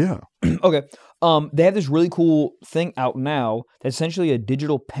 Yeah. Okay. They have this really cool thing out now that's essentially a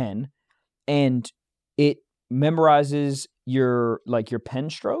digital pen, and it memorizes your pen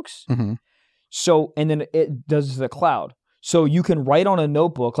strokes. Mm-hmm. So, and then it does the cloud. So you can write on a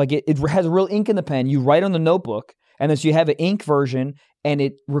notebook, like it has real ink in the pen. You write on the notebook, and then so you have an ink version, and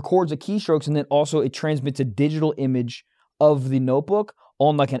it records the keystrokes, and then also it transmits a digital image of the notebook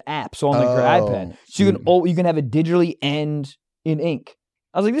on like an app, so on like your iPad. So you can have it digitally and in ink.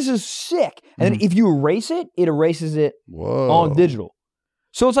 I was like, this is sick. And then if you erase it, it erases it on digital.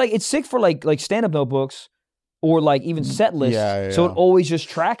 So it's sick for like stand-up notebooks or like even set lists. Yeah. So it always just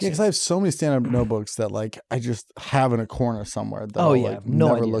tracks Yeah, it. because I have so many stand-up notebooks that like I just have in a corner somewhere that Oh, I'll yeah, like no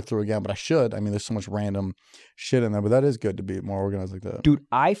never idea. look through again, but I should. I mean, there's so much random shit in there, but that is good to be more organized like that. Dude,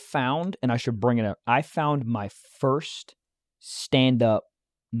 I found, and I should bring it up, I found my first stand-up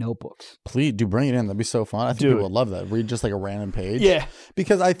notebooks. Please do bring it in. That'd be so fun. I think Dude. people would love that. Read just like a random page. Yeah.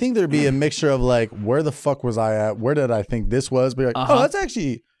 Because I think there'd be a mixture of like, where the fuck was I at? Where did I think this was? Be like, Uh-huh. oh, that's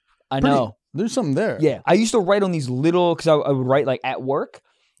actually I pretty- know. There's something there. Yeah. I used to write on these little, because I would write like at work.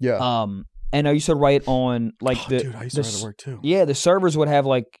 Yeah. And I used to write on like Dude, I used to write at work too. Yeah, the servers would have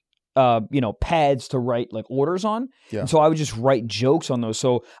like pads to write like orders on. Yeah. And so I would just write jokes on those.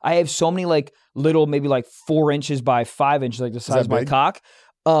 So I have so many like little, maybe like 4 inches by 5 inches, like the size that of my big? cock.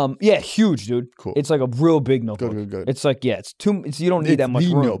 Yeah, huge, dude. Cool. It's like a real big notebook. Good. It's like, yeah, you don't need It's that much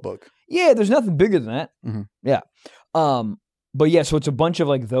the room. notebook. Yeah, there's nothing bigger than that. Mhm. Yeah. But yeah, so it's a bunch of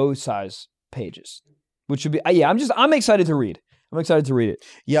like those size pages, which would be, I'm excited to read. I'm excited to read it.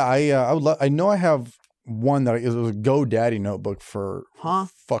 Yeah, I would. I know I have one that it was a GoDaddy notebook for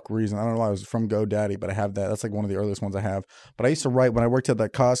fuck reason. I don't know why it was from GoDaddy, but I have that. That's like one of the earliest ones I have. But I used to write when I worked at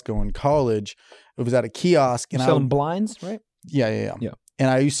that Costco in college. It was at a kiosk, and Selling blinds, right? Yeah. And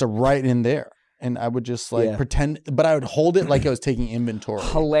I used to write in there, and I would just like pretend, but I would hold it like I was taking inventory.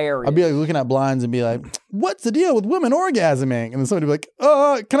 Hilarious. I'd be like looking at blinds and be like, "What's the deal with women orgasming?" And then somebody would be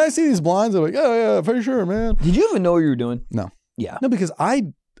like, can I see these blinds?" I'm like, "Oh yeah, for sure, man." Did you even know what you were doing? No. Yeah. No, because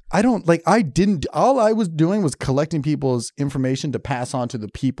I don't like, I didn't, all I was doing was collecting people's information to pass on to the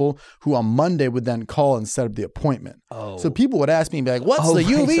people who on Monday would then call and set up the appointment. Oh. So people would ask me and be like, what's the right.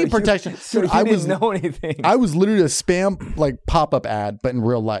 UV protection? So Dude, you didn't know anything. I was literally a spam like pop-up ad, but in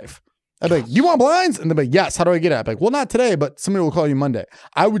real life. I'd be like, you want blinds? And they'd be like, yes, how do I get it? I'd be like, well, not today, but somebody will call you Monday.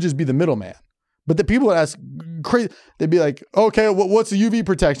 I would just be the middleman. But the people would ask crazy. They'd be like, okay, what's the UV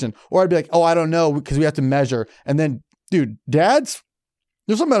protection? Or I'd be like, oh, I don't know, because we have to measure. And then, dude, dads,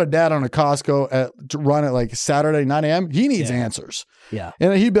 there's something about a dad on a Costco run at like Saturday, 9 a.m. He needs answers. Yeah.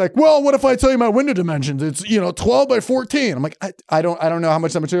 And he'd be like, well, what if I tell you my window dimensions? It's, 12 by 14. I'm like, I don't know how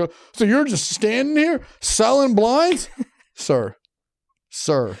much that material. So you're just standing here selling blinds? Sir.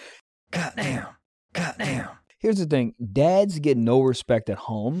 Goddamn. Here's the thing. Dads get no respect at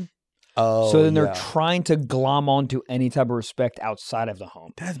home. Oh, So then they're trying to glom onto any type of respect outside of the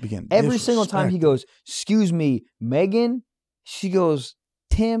home. Dads begin Every single time he goes, excuse me, Megan, she goes,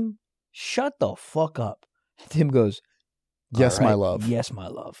 Tim, shut the fuck up. Tim goes, yes, "All my right, love. Yes, my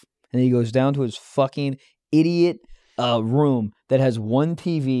love." And he goes down to his fucking idiot room that has one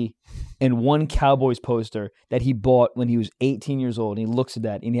TV and one Cowboys poster that he bought when he was 18 years old. And he looks at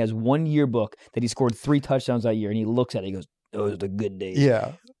that, and he has one yearbook that he scored 3 touchdowns that year. And he looks at it, he goes, those are the good days.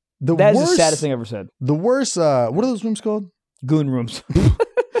 Yeah. That is the saddest thing I ever said. The worst, what are those rooms called? Goon rooms.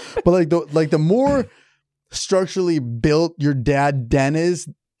 But the more structurally built your dad den is,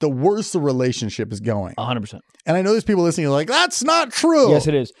 the worse the relationship is going. 100%. And I know there's people listening who are like, that's not true. Yes,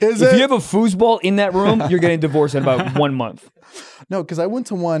 it is. Is if it? you have a foosball in that room, you're getting divorced in about 1 month. No, because I went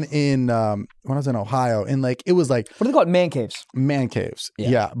to one in when I was in Ohio, and like it was like What do they call it? Man caves. man caves. Yeah.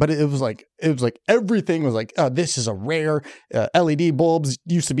 Yeah, but it was like everything was like, oh, this is a rare LED bulbs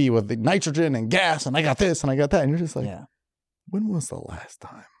used to be with the nitrogen and gas, and I got this and I got that, and you're just like, when was the last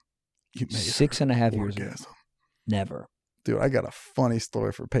time you made 6.5 years ago. orgasm? Never. Dude, I got a funny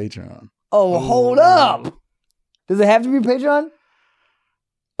story for Patreon. Oh, hold up. Does it have to be Patreon?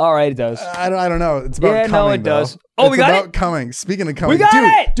 All right, it does. I don't know. It's about Yeah, coming, no, it though. does. Oh, we got about it? coming. Speaking of coming, We got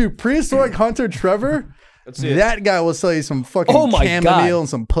it! Dude, prehistoric hunter Trevor. Let's see it. That guy will sell you some fucking Oh my chamomile God. and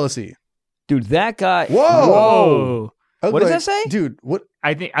some pussy. Dude, that guy. Whoa. I was What does like, that say? Dude, what?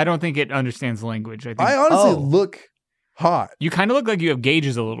 I don't think it understands language. I honestly look hot. You kind of look like you have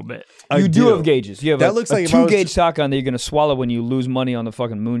gauges a little bit. You do have gauges. You have That a, looks a like if I was 2-gauge to- sock on that you're going to swallow when you lose money on the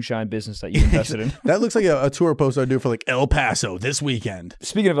fucking moonshine business that you invested in. That looks like a tour poster I do for like El Paso this weekend.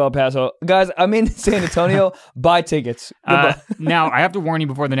 Speaking of El Paso, guys, I'm in San Antonio. Buy tickets. Now, I have to warn you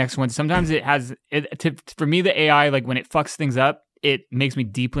before the next one. Sometimes it has, for me, the AI, like when it fucks things up, it makes me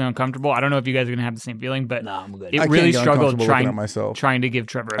deeply uncomfortable. I don't know if you guys are going to have the same feeling, but Nah, I'm good. it I can't really get struggled uncomfortable looking at myself. trying to give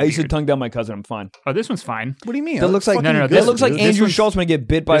Trevor a I used to beard. tongue down my cousin. I'm fine. Oh, this one's fine. What do you mean? That looks like Fucking no, good, that looks like dude. This Andrew one's- Schultz when he get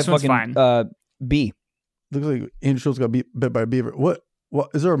bit by a this one's fucking bee. Looks like Andrew Schultz got bit by a beaver. What?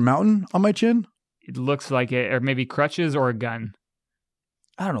 Is there a mountain on my chin? It looks like it, or maybe crutches or a gun.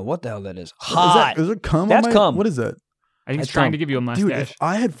 I don't know what the hell that is. Is Hot. there cum? That's on my, cum. What is that? I think That's it's trying dumb. to give you a mustache. Dude, if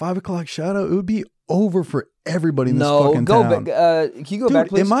I had 5 o'clock shout out, it would be over for everybody in this No, fucking go town. back. Can you go Dude, back,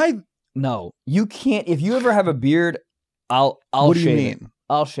 please? am I? No, you can't. If you ever have a beard, I'll What do you shave mean? it.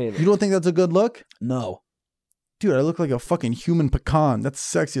 I'll shave You it. don't think that's a good look? No, Dude, I look like a fucking human pecan. That's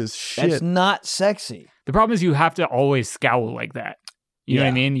sexy as shit. that's not sexy. The problem is you have to always scowl like that. You know what I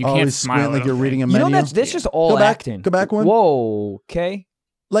Yeah. mean? You Always can't smile squint like at you're them. reading a You menu. know that's just all Go back- acting. go back one. Whoa. Okay.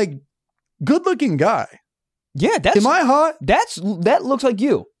 Like, good looking guy. Yeah, that's Am I hot? that looks like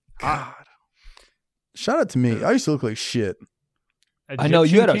you. God. Shout out to me. I used to look like shit. A I know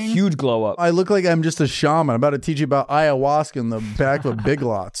you had Egyptian a king? huge glow up. I look like I'm just a shaman. I'm about to teach you about ayahuasca in the back of Big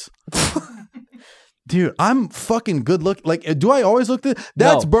Lots. Dude, I'm fucking good look. Like, do I always look this?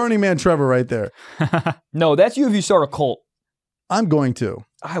 That's No. Burning Man Trevor right there. No, that's you if you start a cult. I'm going to.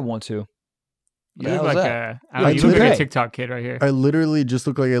 I want to. What You the look hell is like that? you look like Okay. a TikTok kid right here. I literally just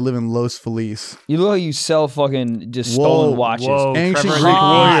look like I live in Los Feliz. You look like you sell fucking just Whoa, stolen watches. Whoa, Ancient Trevor, Greek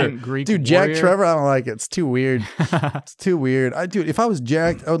hot. warrior. Greek Dude, Jack warrior. Trevor, I don't like it. It's too weird. It's too weird. Dude, if I was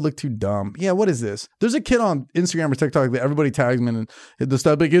jacked, I would look too dumb. Yeah, what is this? There's a kid on Instagram or TikTok that everybody tags him in and the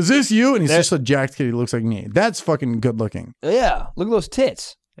stuff like, is this you? And he's That- just a jacked kid who looks like me. That's fucking good looking. Yeah, look at those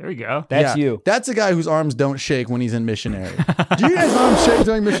tits. There we go. That's Yeah, you. That's a guy whose arms don't shake when he's in missionary. Do you guys arms shake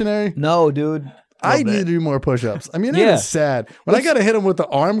during missionary? No, dude. I need to do more push-ups. I mean, it Yeah. is sad. When I gotta hit him with the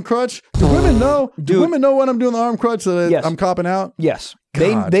arm crutch, do women know? Do Dude. women know when I'm doing the arm crutch that Yes. I'm copping out? Yes.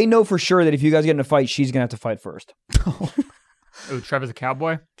 God. They know for sure that if you guys get in a fight, she's gonna have to fight first. Oh, Trevor's a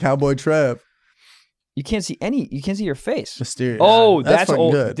cowboy. Cowboy Trev. You can't see your face. Mysterious. Oh, that's fucking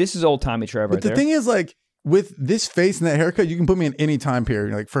old. good. This is old timey Trevor But right the there. thing is, like, with this face and that haircut, you can put me in any time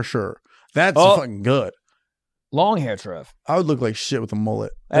period, like, for sure. That's Oh. fucking good. Long hair, Trev. I would look like shit with a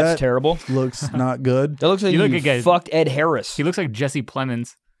mullet. That's that terrible. looks not good. That looks like You you, look like a- fucked Ed Harris. He looks like Jesse Plemons.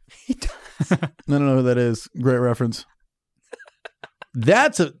 I don't know who that is. Great reference.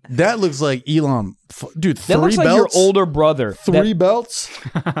 That looks like Elon. Dude, That 3 looks like belts? your older brother. 3 belts?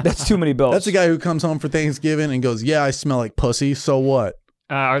 That's too many belts. That's a guy who comes home for Thanksgiving and goes, yeah, I smell like pussy. So what?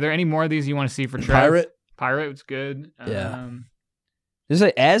 Are there any more of these you want to see for Trev? Pirate? It's good. Yeah. Is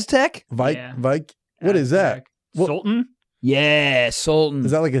it Aztec? Vike? Yeah. Vike? What is that? Aztec. What- Sultan? Yeah, Sultan.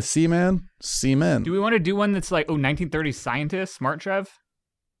 Is that like a seaman? Seaman. Do we want to do one that's like, 1930s scientist, smart Trev?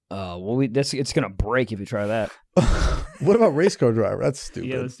 well, it's gonna break if you try that. What about race car driver? That's stupid.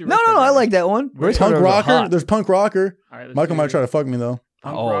 Yeah, let's do No, race no, car I driver. like that one. Race car Punk drivers are rocker? hot. There's punk rocker. All right, let's Michael do might try to fuck me though.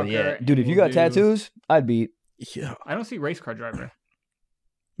 punk Oh rocker, yeah, and dude. If you we'll got do- tattoos, I'd beat. Yeah. I don't see race car driver.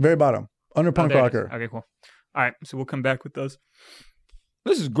 Very bottom. Under Oh, punk there it is. rocker. Okay, cool. All right, so we'll come back with those.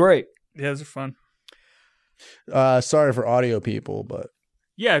 This is great. Yeah, those are fun. Sorry for audio people, but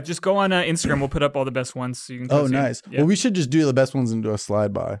Yeah, just go on Instagram. We'll put up all the best ones so you can. oh, see 'em. nice. Yeah. Well, we should just do the best ones and do a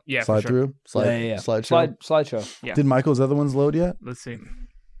slide by. Yeah, for slide sure. through. Slide, Yeah. Slideshow. Slideshow. Yeah. Did Michael's other ones load yet? Let's see.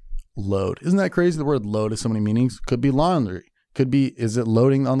 Load. Isn't that crazy? The word load has so many meanings. Could be laundry. Could be, is it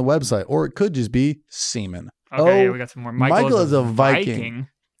loading on the website? Or it could just be semen. Okay, Oh, yeah, we got some more. Michael is a Viking.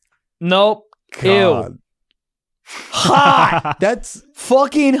 Nope. God. Ew. Hot. That's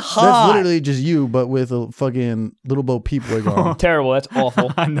Fucking hot. that's literally just you, but with a fucking little Bo Peep wig on. terrible. That's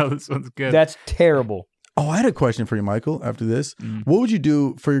awful. I know this one's good. That's terrible. Oh, I had a question for you, Michael, after this. Mm. What would you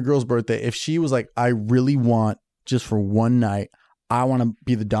do for your girl's birthday if she was like, I really want, just for one night, I want to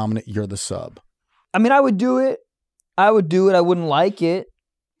be the dominant, you're the sub? I mean, I would do it. I wouldn't like it.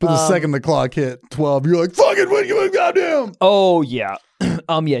 But the second the clock hit 12, you're like, fucking what you goddamn. Oh yeah.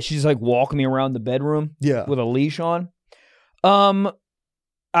 Yeah. She's like walking me around the bedroom Yeah. with a leash on.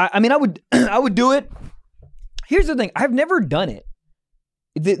 I mean, I would I would do it. Here's the thing. I've never done it.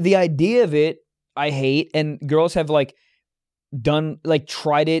 The idea of it, I hate, and girls have like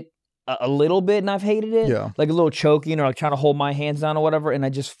tried it a little bit, and I've hated it. Yeah. Like a little choking or like trying to hold my hands down or whatever, and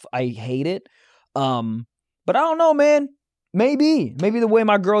I hate it. But I don't know, man. Maybe the way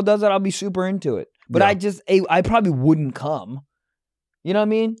my girl does it, I'll be super into it. But Yeah. I probably wouldn't come. You know what I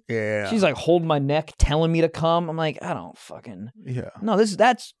mean? Yeah. She's like holding my neck, telling me to come. I'm like, I don't fucking. Yeah. No,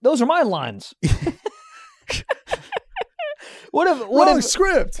 those are my lines. What if Wrong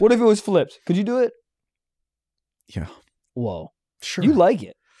script. What if it was flipped? Could you do it? Yeah. Whoa. Sure. You like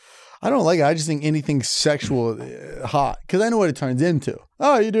it. I don't like it. I just think anything sexual hot because I know what it turns into.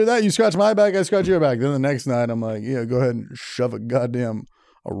 Oh, you do that? You scratch my back, I scratch your back. Then the next night, I'm like, yeah, go ahead and shove a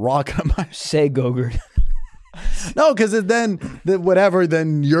rock on my. Say Gogurt. No, because then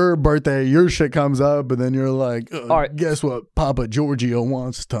then your birthday, your shit comes up, and then you're like, All right. Guess what Papa Giorgio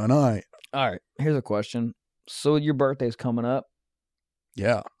wants tonight? All right. Here's a question. So your birthday's coming up.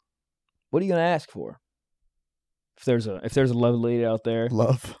 Yeah. What are you gonna ask for? If there's a lovely lady out there.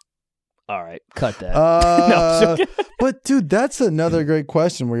 Love. All right, cut that. No, but dude, that's another great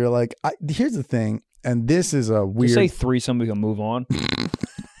question where you're like, here's the thing, and this is a weird. You say threesome, we can move on.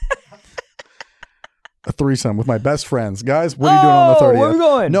 A threesome with my best friends, guys. What are you doing on the 30th? Where are we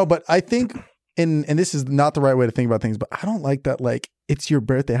going? No, but I think, and this is not the right way to think about things, but I don't like that. Like, it's your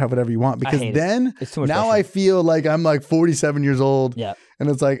birthday, have whatever you want, because then it's too much now pressure. I feel like I'm like 47 years old. Yeah. And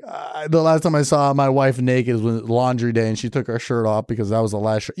it's like the last time I saw my wife naked was laundry day, and she took her shirt off because that was the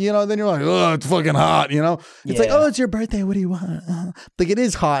last shirt. You know, then you're like, oh, it's fucking hot. You know, it's like, oh, it's your birthday. What do you want? Like, it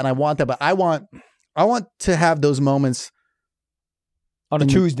is hot, and I want that, but I want to have those moments on a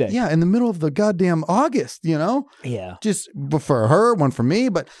Tuesday. Yeah, in the middle of the goddamn August. You know. Yeah. Just for her, one for me,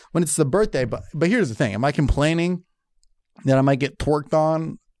 but when it's the birthday. But here's the thing: am I complaining that I might get twerked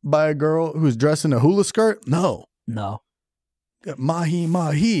on by a girl who's dressed in a hula skirt? No. Mahi.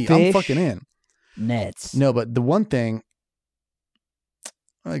 Fish, I'm fucking in. Nets. No, but the one thing,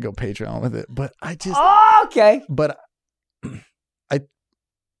 I go Patreon with it, but I just okay. But I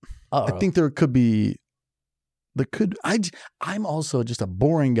think there could be. I'm also just a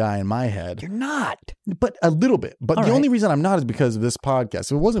boring guy in my head. You're not. But a little bit. But All the right. only reason I'm not is because of this podcast.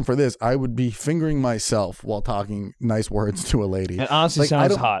 If it wasn't for this, I would be fingering myself while talking nice words to a lady. It honestly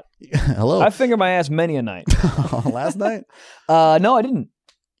sounds hot. Hello. I fingered my ass many a night. Last night? No, I didn't.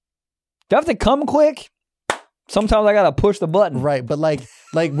 Do I have to come quick? Sometimes I gotta push the button. Right. But like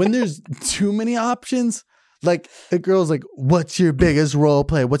when there's too many options, like a girl's like, what's your biggest role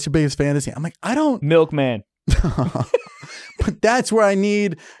play? What's your biggest fantasy? I'm like, I don't. Milkman. But that's where I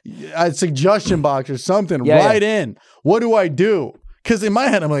need a suggestion box or something. Yeah, Write in. What do I do? Because in my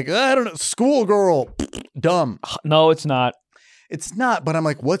head, I'm like, I don't know. Schoolgirl. Dumb. No, it's not. It's not. But I'm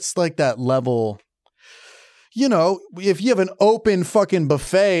like, what's like that level? You know, if you have an open fucking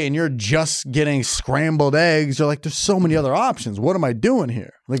buffet and you're just getting scrambled eggs, you're like, there's so many other options. What am I doing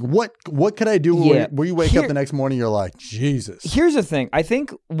here? Like, what could I do where you wake up the next morning, you're like, Jesus. Here's the thing. I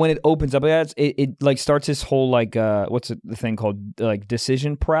think when it opens up, it like starts this whole like, what's the thing called? Like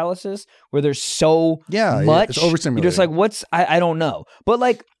decision paralysis, where there's so much. It's overstimulated. You're just like, I don't know. But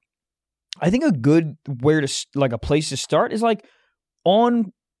like, I think a good a place to start is like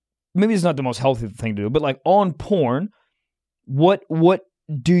on. Maybe it's not the most healthy thing to do, but like on porn, what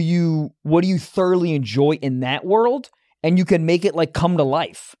do you thoroughly enjoy in that world, and you can make it like come to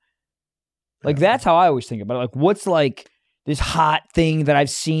life. Like that's how I always think about it. Like what's like this hot thing that I've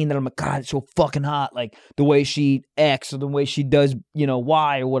seen that I'm like, God, it's so fucking hot. Like the way she X or the way she does,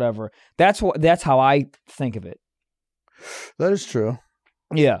 Y or whatever. That's how I think of it. That is true.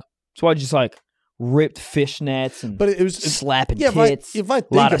 Yeah. So I just like ripped fishnets and it was slapping tits. If I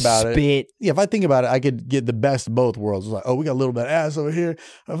think about it, if I think about it, I could get the best of both worlds. It's like, oh, we got a little bit of ass over here.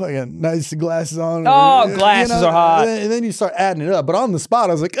 I fucking nice glasses on. Oh, glasses are hot. And then you start adding it up. But on the spot,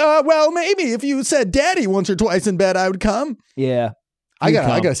 I was like, well, maybe if you said daddy once or twice in bed, I would come. Yeah. I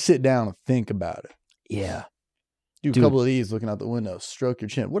gotta sit down and think about it. Yeah. Do a couple of these looking out the window. Stroke your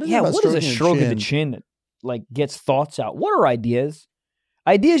chin. What is a stroke of the chin that like gets thoughts out? What are ideas?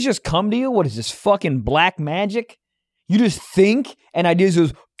 Ideas just come to you? What is this, fucking black magic? You just think and ideas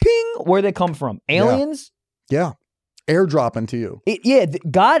goes ping. Where they come from? Aliens? Yeah. Airdropping to you.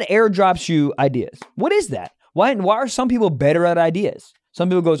 God airdrops you ideas. What is that? Why are some people better at ideas? Some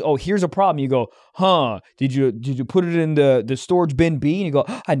people goes, oh, here's a problem. You go, did you put it in the storage bin B? And you go,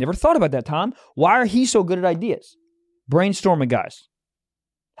 I never thought about that, Tom. Why are he so good at ideas? Brainstorming, guys.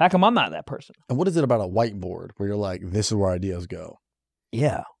 How come I'm not that person? And what is it about a whiteboard where you're like, this is where ideas go?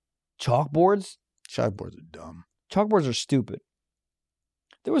 Yeah. Chalkboards? Chalkboards are dumb. Chalkboards are stupid.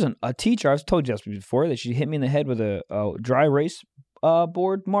 There was a teacher, I've told you this before, that she hit me in the head with a dry erase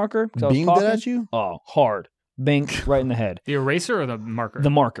board marker. Beamed it at you? Oh, hard. Bing, right in the head. The eraser or the marker? The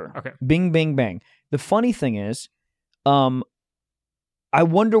marker. Okay. Bing, bing, bang. The funny thing is, I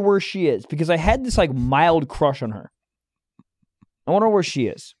wonder where she is because I had this like mild crush on her. I wonder where she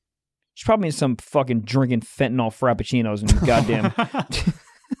is. She's probably in some fucking drinking fentanyl frappuccinos and goddamn.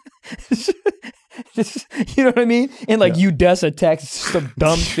 You know what I mean? And like Udessa, Texas, some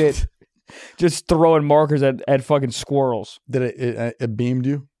dumb shit. Just throwing markers at fucking squirrels. Did it beamed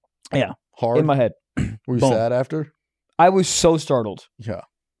you? Yeah. Hard? In my head. Were you Boom. sad after? I was so startled. Yeah.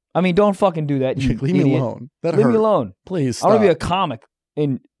 I mean, don't fucking do that. You Leave me idiot. alone. That Leave hurt. me alone. Please I stop. want to be a comic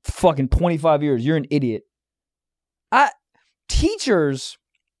in fucking 25 years. You're an idiot. Teachers,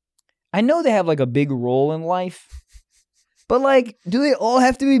 I know they have like a big role in life, but like, do they all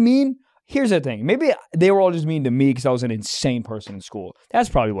have to be mean? Here's the thing. Maybe they were all just mean to me because I was an insane person in school. That's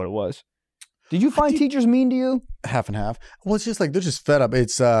probably what it was. Did you find teachers mean to you? Half and half. Well, it's just like they're just fed up.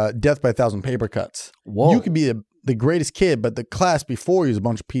 It's death by 1,000 paper cuts. Whoa. You could be the greatest kid, but the class before you is a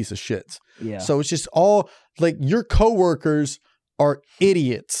bunch of piece of shits. Yeah. So it's just all like your coworkers are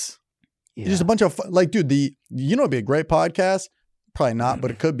idiots. Yeah. Just a bunch of like, dude. It'd be a great podcast. Probably not,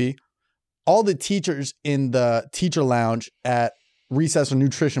 but it could be. All the teachers in the teacher lounge at recess or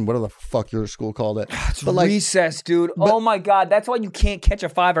nutrition, whatever the fuck your school called it. It's recess, dude. Oh my God. That's why you can't catch a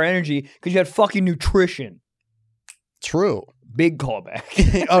 5-hour energy because you had fucking nutrition. True. Big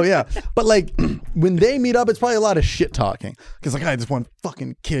callback. Oh yeah, but like when they meet up, it's probably a lot of shit talking. Because like, this one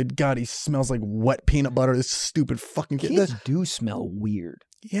fucking kid, God, he smells like wet peanut butter. This stupid fucking kid. Kids do smell weird.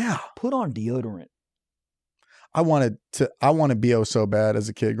 Yeah, Put on deodorant. I wanted to BO so bad as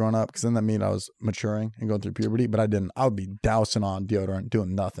a kid growing up because then that meant I was maturing and going through puberty, but I didn't. I would be dousing on deodorant,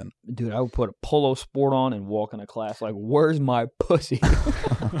 doing nothing. Dude, I would put a polo sport on and walk into class like, where's my pussy?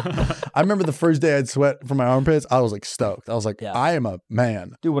 I remember the first day I'd sweat from my armpits. I was like stoked. I was like, Yeah. I am a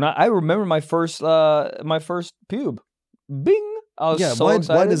man. Dude, when I remember my first pube. Bing. I was so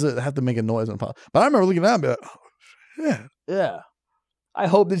excited. Why does it have to make a noise when it pops? But I remember looking at it and be like, oh, shit. Yeah. I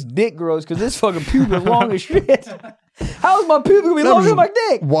hope this dick grows because this fucking pube is long as shit. How is my pube gonna be longer than my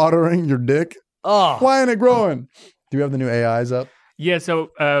dick? Watering your dick? Oh. Why ain't it growing? Do you have the new AIs up? Yeah, so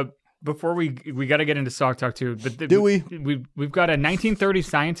before we got to get into Sock Talk too, but Do we? We've got a 1930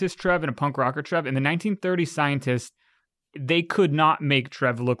 scientist Trev and a punk rocker Trev. And the 1930 scientist, they could not make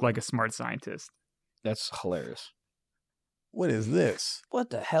Trev look like a smart scientist. That's hilarious. What is this? What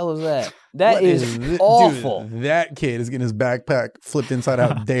the hell is that? That What is thi- awful. Dude, that kid is getting his backpack flipped inside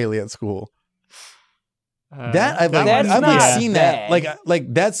out daily at school. I've That's like not seen bad. that.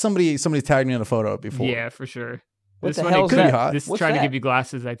 Like that's somebody's tagged me in a photo before. Yeah, for sure. What This the one, hell it is could that? be hot. This What's trying that? to give you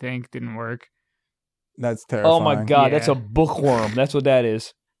glasses, I think, didn't work. That's terrifying. Oh my God, that's Yeah. a bookworm. That's what that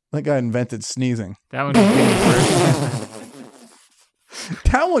is. That guy invented sneezing. That one was first.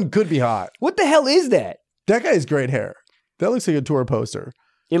 That one could be hot. What the hell is that? That guy has great hair. That looks like a tour poster.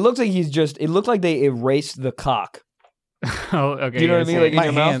 It looks like it looked like they erased the cock. Oh, okay. Do you know what I mean? Like in My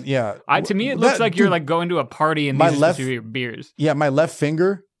your hand, mouth? yeah. To me, it looks like you're like going to a party and my these left- are just your beers. Yeah, my left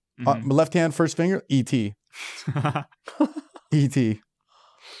finger, Mhm. my left hand, first finger, E.T. E.T.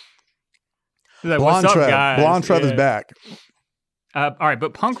 Like, Blonde what's up, Trev. guys? Blonde Trev is Yeah. back. All right,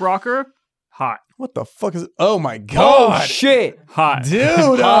 but punk rocker, hot, What the fuck is it? Oh my Oh God. shit! hot,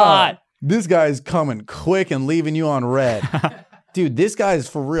 Dude. Hot. This guy's coming quick and leaving you on red. Dude, this guy is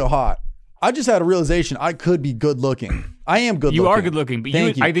for real hot. I just had a realization I could be good looking. I am good You looking. are good looking, but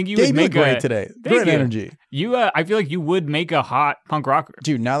Thank you. I think you Gabe, would you look make great a today. Thank Great you. energy. I feel like you would make a hot punk rocker.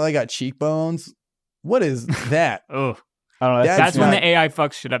 Dude, now that I got cheekbones, what is that? Oh, I don't know. That's that's when not- the AI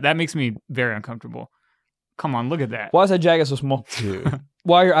fucks shit up. That makes me very uncomfortable. Come on, look at that. Why is that jacket so small? Dude.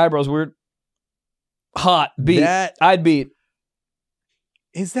 Why are your eyebrows weird? Hot. Beat. That I'd beat.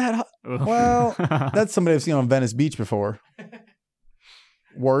 is that hot? Ugh. Well, that's somebody I've seen on Venice Beach before.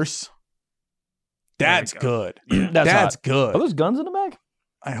 Worse. That's There good. That's That's hot. good. Are those guns in the back?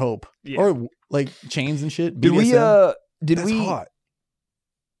 I hope. Yeah. Or like chains and shit. Did we BDSM. did That's we hot.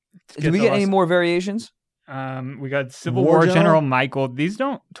 did we get any more variations? We got Civil War War General? General Michael. These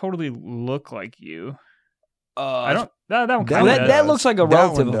don't totally look like you. I don't. That one That kind one of that, does. that looks like a That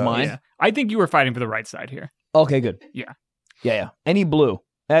relative one of does. mine. Yeah. I think you were fighting for the right side here. Okay, good. Yeah. Yeah. Any blue.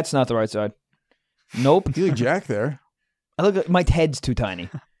 That's not the right side. Nope. You look Jack there. I look. My head's too tiny.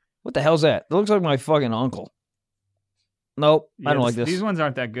 What the hell's that? It looks like my fucking uncle. Nope. I don't like this. These ones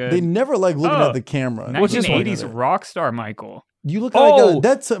aren't that good. They never like looking Oh. at the camera. What's this one? 1980s rock star Michael. You look Oh. like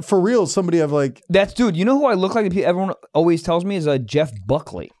that's for real. Somebody I've like. That's dude. You know who I look like? Everyone always tells me is Jeff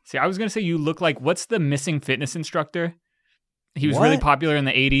Buckley. See, I was gonna say you look like what's the missing fitness instructor? He was really What? popular in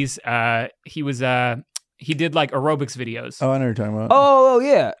the 80s. He was he did like aerobics videos. Oh, I know what you're talking about. Oh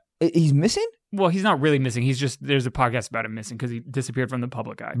yeah. He's missing. Well, he's not really missing. He's just there's a podcast about him missing because he disappeared from the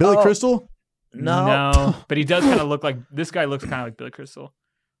public eye. Billy Oh. Crystal. No, but he does kind of look like this guy. Looks kind of like Billy Crystal.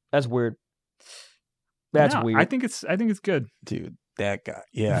 That's weird. That's No, weird. I think it's good. Dude, That guy.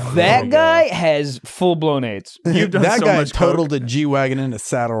 Yeah. there That we go. guy has full blown AIDS. You've done that so guy much totaled a G-Wagon into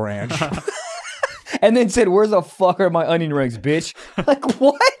Saddle Ranch. And then said, "Where's the fuck are my onion rings, bitch?" Like,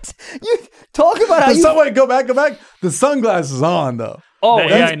 what? You talk about how you... Wait, go back. The sunglasses on, though. Oh, Yeah,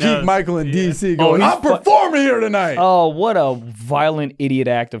 That's I know. Keith Michael in DC Oh, going, he's I'm performing here tonight. oh, what a violent idiot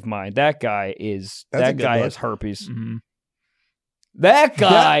act of mine. That guy is... That's a that good guy look. has herpes. Mhm. That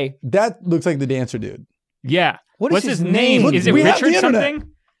guy... That looks like the dancer dude. Yeah. What is What's his his name? name? Is it We have Richard the internet.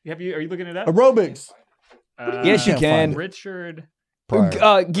 something? Are you looking it up? Aerobics. Yes, you Can't can. find Richard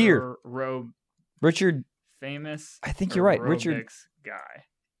Gear. Richard... famous. I think you're right. Richard... aerobics guy.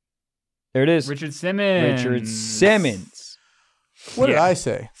 There it is. Richard Simmons. Richard Simmons. What did Yeah. I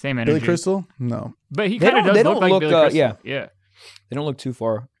say? Same energy. Billy Crystal? No. But he They kind of don't- does they look don't like look, Billy Crystal. yeah. Yeah. They don't look too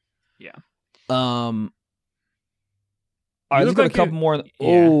far. Yeah. All right, You let's look go like a couple you're- more.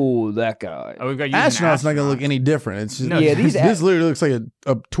 yeah. Oh, that guy. Oh, we've got you. Astronaut's not going to look any different. It's just, No, Yeah, these this literally looks like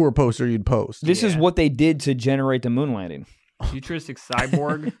a tour poster you'd post. This is Yeah. what they did to generate the moon landing. Futuristic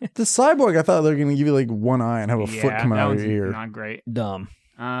cyborg. The cyborg, I thought they were going to give you like one eye and have a foot coming that out of one's your ear. not great. Dumb.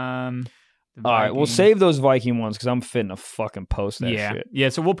 The All right, we'll Viking. save those Viking ones because I'm fitting to fucking post that Yeah, shit. yeah.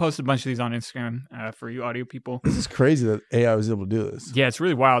 So we'll post a bunch of these on Instagram for you audio people. This is crazy that AI was able to do this. Yeah, it's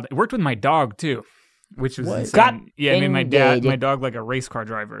really wild. It worked with my dog too, which was What? insane. God Yeah, I made my indeed. dog like a race car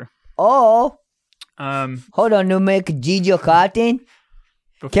driver. Oh, Before hold on, to make Gigi a captain.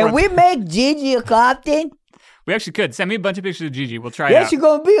 Can we make Gigi a captain? We actually could send me a bunch of pictures of Gigi. We'll try it out.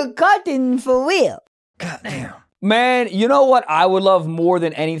 gonna be a captain for real. Goddamn. Man, you know what I would love more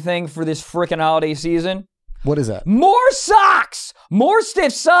than anything for this freaking holiday season? What is that? More socks! More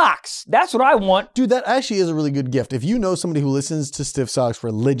stiff socks! That's what I want. Dude, that actually is a really good gift. If you know somebody who listens to Stiff Socks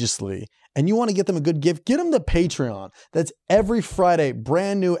religiously and you want to get them a good gift, get them the Patreon. That's every Friday,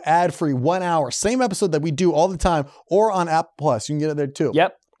 brand new, ad-free, 1 hour. Same episode that we do all the time, or on Apple Plus. You can get it there too.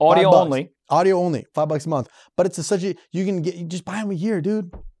 Yep, audio $5. only. Audio only, $5 a month. But it's you just buy them a year,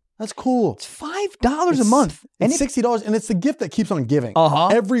 dude. That's cool. It's $5 a month. And it's $60, and it's the gift that keeps on giving. Uh-huh.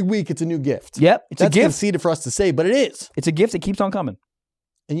 Every week, it's a new gift. Yep, it's That's a gift. conceited for us to say, but it is. It's a gift that keeps on coming.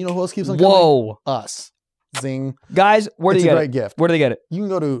 And you know who else keeps on coming? Whoa. Us. Zing. Guys, where do It's you a get great it? gift. Where do they get it? You can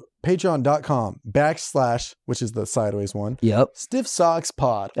go to patreon.com/, which is the sideways one, Yep. Stiff Socks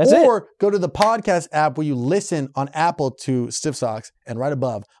Pod. That's it. Or go to the podcast app where you listen on Apple to Stiff Socks, and right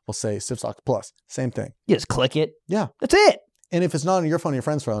above will say Stiff Socks Plus. Same thing. You just click it. Yeah. That's it. And if it's not on your phone, your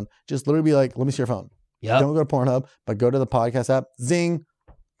friend's phone, just literally be like, let me see your phone. Yep. Don't go to Pornhub, but go to the podcast app. Zing.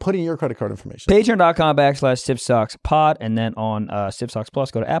 Put in your credit card information. Patreon.com/StiffSocksPod, and then on Stiff Socks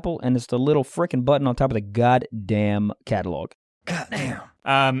Plus, go to Apple, and it's the little freaking button on top of the goddamn catalog. Goddamn.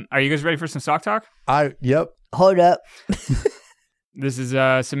 Are you guys ready for some sock talk? Yep. Hold up. This is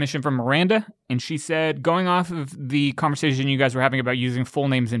a submission from Miranda, and she said, going off of the conversation you guys were having about using full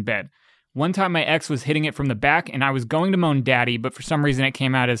names in bed. One time my ex was hitting it from the back, and I was going to moan daddy, but for some reason it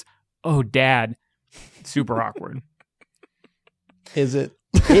came out as, oh, dad. Super awkward. Is it?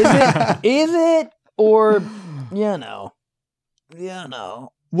 Is it? Or,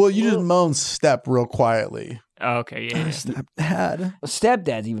 Well, you just moan step real quietly. Oh, okay, yeah. Stepdad.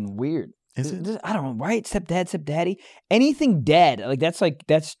 Stepdad's even weird. Is it? I don't know, right? Stepdad, stepdaddy. Anything dad. Like,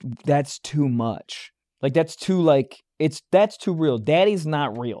 that's too much. Like, that's too real. Daddy's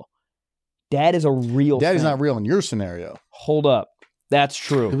not real. Dad is a real Daddy's thing. not real in your scenario. Hold up. That's It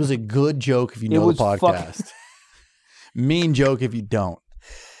true. was a good joke if you It know was the podcast. Mean joke if you don't.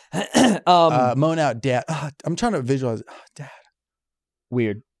 Moan out, dad. I'm trying to visualize. Dad.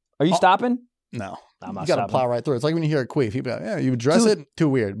 Weird. Are you stopping? No. I'm not You got to stopping. plow right through it. It's like when you hear a queef. You be like, yeah, you address Dude. it, too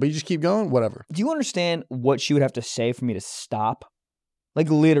weird. But you just keep going, whatever. Do you understand what she would have to say for me to stop? Like,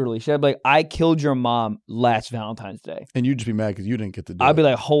 literally. She'd be like, I killed your mom last Valentine's Day. And you'd just be mad because you didn't get to do I'd it. be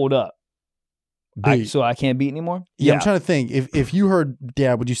like, hold up. Beat. So I can't beat anymore? Yeah, I'm trying to think. If you heard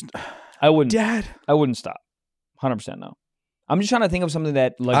dad, would you... I wouldn't. Dad? I wouldn't stop. 100% no. I'm just trying to think of something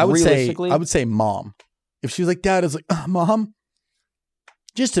that, like, I would realistically. say mom. If she was like, dad, is like, mom?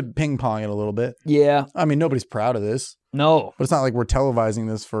 Just to ping pong it a little bit. Yeah. I mean, nobody's proud of this. No. But it's not like we're televising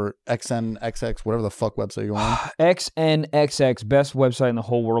this for XNXX, whatever the fuck website you're on. XNXX, best website in the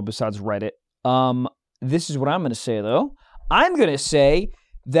whole world besides Reddit. This is what I'm going to say, though. I'm going to say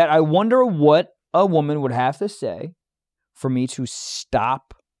that I wonder what a woman would have to say for me to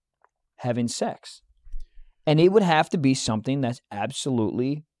stop having sex. And it would have to be something that's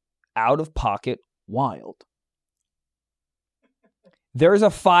absolutely out of pocket wild. There's a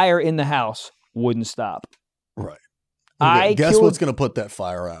fire in the house, wouldn't stop. Right. I guess killed- what's going to put that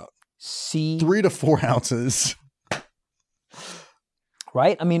fire out? 3 to 4 ounces.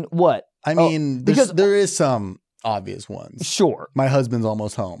 Right? I mean, what? I mean, because- there is some obvious ones. Sure. My husband's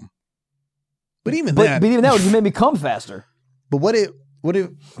almost home. But even But that. even that would just make me come faster. But what if?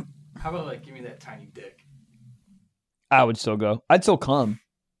 How about like give me that tiny dick? I would still go. I'd still come.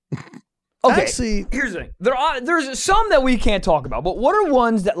 Okay. Actually, Here's the thing. There's some that we can't talk about, but what are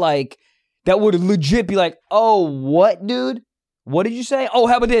ones that like that would legit be like, oh, what, dude? What did you say? Oh,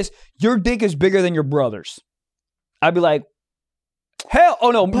 how about this? Your dick is bigger than your brother's. I'd be like, hell,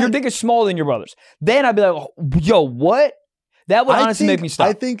 oh no, your dick is smaller than your brother's. Then I'd be like, yo, what? That would honestly make me stop.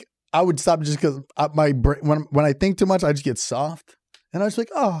 I think I would stop just because my brain, when I think too much, I just get soft, and I was like,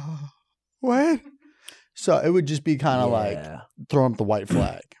 oh, what? So it would just be kind of like throwing up the white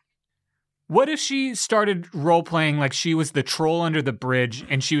flag. What if she started role-playing like she was the troll under the bridge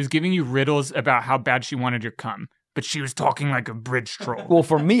and she was giving you riddles about how bad she wanted your cum, but she was talking like a bridge troll? Well,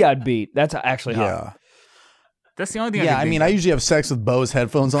 for me, I'd beat. That's actually hot. Yeah. That's the only thing Yeah, I mean, I usually have sex with Bose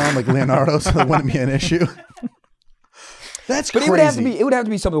headphones on, like Leonardo, so that wouldn't be an issue. That's But crazy. it would have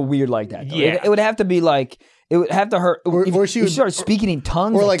to be something weird like that. Though. Yeah. It would have to be like, it would have to hurt. Or if she you would- started speaking in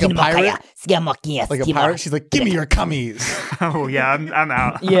tongues. or like a pirate. Like Like a pirate, she's like, give me your cummies. Oh, yeah, I'm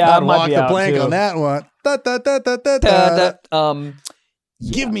out. Yeah, I I'd might walk be the out plank too. on that one. Da, da, da, da, da, da.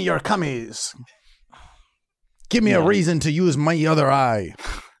 Give me your cummies. Give me a reason to use my other eye.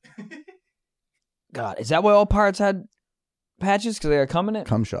 God, is that why all pirates had patches? Because they got cum in it?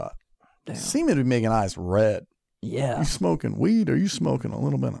 Cum shot. Damn. Seem to be making eyes red. Yeah, You smoking weed or you smoking a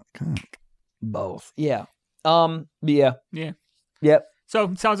little bit of cum? both. Yeah. Yeah. Yeah. Yep.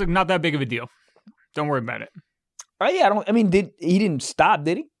 So, sounds like not that big of a deal. Don't worry about it. Yeah, I mean, he didn't stop,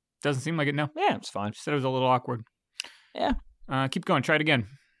 did he? Doesn't seem like it, no. Yeah, it's fine. She said it was a little awkward. Yeah. Keep going. Try it again.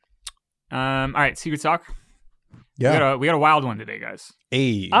 All right, Secret Sock. Yeah. We got a wild one today, guys.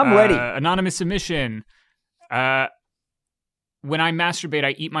 Hey. I'm ready. Anonymous submission. When I masturbate,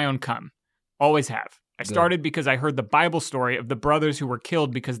 I eat my own cum. Always have. I started because I heard the Bible story of the brothers who were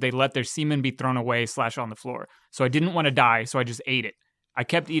killed because they let their semen be thrown away / on the floor. So I didn't want to die, so I just ate it. I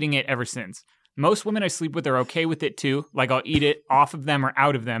kept eating it ever since. Most women I sleep with are okay with it too. Like I'll eat it off of them or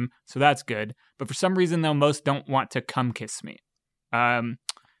out of them, so that's good. But for some reason, though, most don't want to cum kiss me.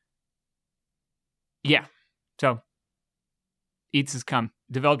 Yeah. So eats his cum.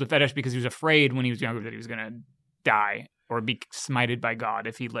 Developed a fetish because he was afraid when he was younger that he was going to die or be smited by God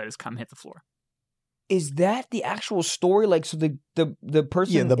if he let his cum hit the floor. Is that the actual story? Like, so the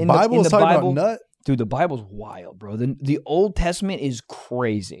person Yeah, the in Bible in is the talking Bible, about nut. dude, the Bible's wild, bro. The Old Testament is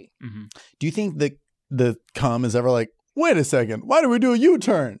crazy. Mm-hmm. Do you think the cum is ever like, wait a second, why do we do a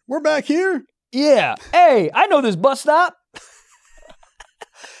U-turn? We're back here? Yeah. Hey, I know this bus stop.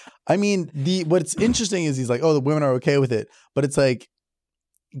 I mean, what's interesting is he's like, oh, the women are okay with it, but it's like,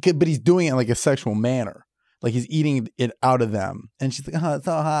 but he's doing it in like a sexual manner. Like he's eating it out of them. And she's like, oh, it's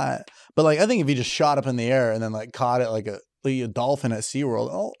so hot. But like, I think if he just shot up in the air and then like caught it like a dolphin at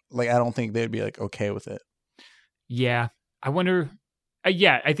SeaWorld, I don't think they'd be like okay with it. Yeah. I wonder.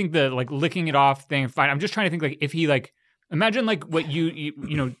 Yeah, I think the like licking it off thing, fine. I'm just trying to think like if he like, imagine like what you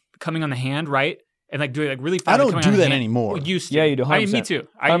know, coming on the hand, right? And like doing like really fast. I don't coming do on the that hand. anymore. Well, used to. Yeah, you do. 100%. I mean, me too.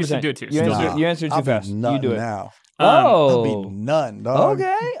 I used to do it too. You Still answered, do. you answered too I'll be fast. You nutting do it. now. Oh. I'll be nutting, dog.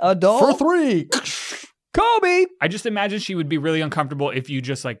 Okay. Adult. For 3. Kobe. I just imagine she would be really uncomfortable if you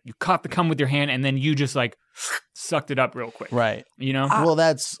just like you caught the cum with your hand and then you just like sucked it up real quick. Right. You know? Well,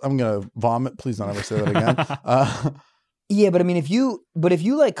 I'm going to vomit. Please don't ever say that again. Yeah, but I mean, if you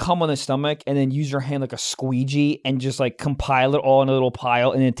like come on the stomach and then use your hand like a squeegee and just like compile it all in a little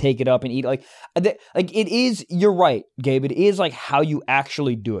pile and then take it up and eat like it is. You're right, Gabe. It is like how you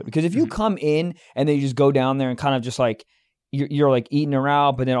actually do it, because if you come in and then you just go down there and kind of just like you're like eating her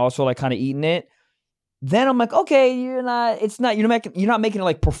out, but then also like kind of eating it. Then I'm like, okay, you're not making it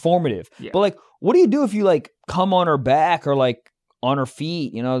like performative. Yeah. But like, what do you do if you like come on her back or like on her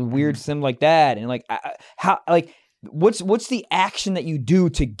feet? You know, weird thing like that, and like how like. What's the action that you do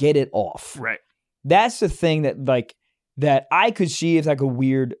to get it off? Right. That's the thing that I could see if I could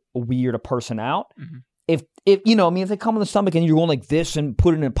weird a person out. Mm-hmm. If you know, I mean, if they come on the stomach and you're going like this and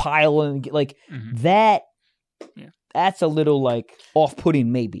put it in a pile and get like that, that's a little like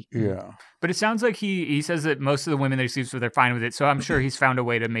off-putting maybe. Yeah. But it sounds like he says that most of the women that he sleeps with are fine with it. So I'm sure he's found a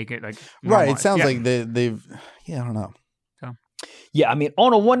way to make it like normalized. Right. It sounds like they've. Yeah, I don't know. So Yeah, I mean,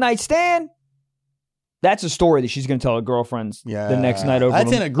 on a one-night stand, that's a story that she's going to tell her girlfriends the next night over,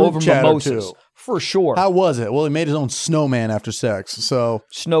 That's in a group over chat or mimosas. two. For sure. How was it? Well, he made his own snowman after sex. So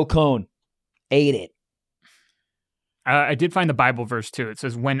Snow cone. Ate it. I did find the Bible verse too. It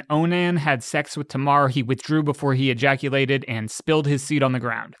says, when Onan had sex with Tamar, he withdrew before he ejaculated and spilled his seed on the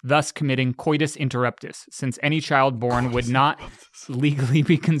ground, thus committing coitus interruptus, since any child born would not legally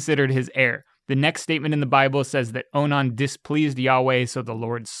be considered his heir. The next statement in the Bible says that Onan displeased Yahweh, so the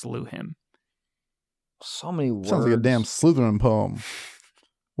Lord slew him. So many words. Sounds like a damn Slytherin poem.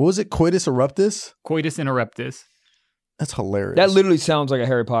 What was it? Coitus eruptus? Coitus interruptus. That's hilarious. That literally sounds like a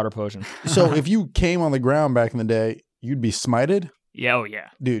Harry Potter potion. So if you came on the ground back in the day, you'd be smited? Yeah, oh yeah.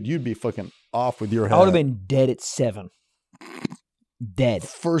 Dude, you'd be fucking off with your head. I would have been dead at 7. Dead.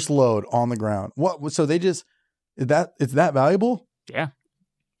 First load on the ground. What? So they just, it's that valuable? Yeah.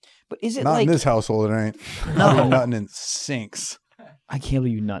 But is it Not like in this household, it ain't. No. I've been nutting in sinks. I can't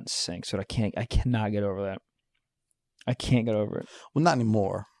believe you nut sinks, but I cannot get over that. I can't get over it. Well, not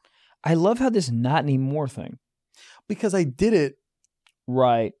anymore. I love how this not anymore thing. Because I did it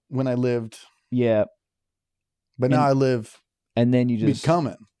Right. when I lived, Yeah. but now I live And then you just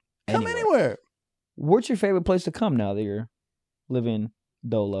becoming. Come anywhere. What's your favorite place to come now that you're living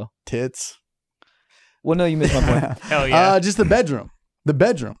dolo? Tits. Well, no, you missed my point. Hell yeah. Just the bedroom. The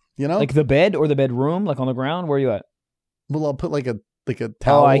bedroom, you know? Like the bed or the bedroom, like on the ground? Where are you at? Well, I'll put like a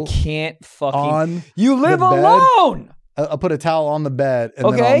towel Oh, I can't fucking. on. You live the bed. alone. I'll put a towel on the bed and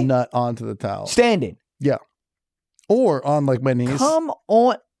then Okay. I'll nut onto the towel. Standing. Or on like my knees. Come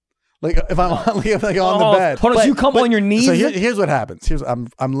on. Like if I'm on, like on Oh, the bed. hold on, so you come on your knees? So here's what happens.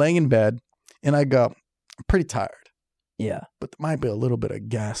 I'm laying in bed and I go, I'm pretty tired, Yeah. but there might be a little bit of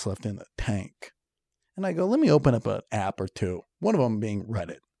gas left in the tank. And I go, let me open up an app or two. One of them being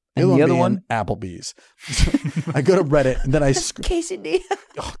Reddit. And the other being one? Applebee's. I go to Reddit and then I Quesadilla.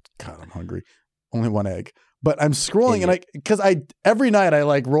 oh God, I'm hungry. Only one egg. But I'm scrolling and because every night I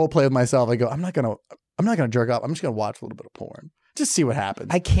like role play with myself. I go, I'm not gonna jerk off. I'm just gonna watch a little bit of porn. Just see what happens.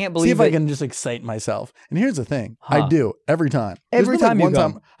 I can't believe see if it. I can just excite myself. And here's the thing. Huh. I do every time. Every There's been, time you one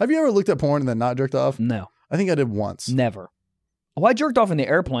come. time. Have you ever looked at porn and then not jerked off? No. I think I did once. Never. Oh, I jerked off in the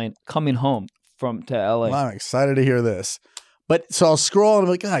airplane coming home to LA. Well, I'm excited to hear this. But so I'll scroll and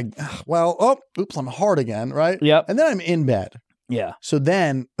I'm like, oops, I'm hard again, right? Yep. And then I'm in bed. Yeah. So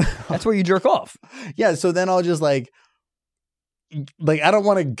then That's where you jerk off. yeah, so then I'll just like I don't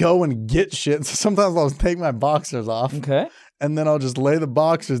want to go and get shit. So sometimes I'll take my boxers off Okay. and then I'll just lay the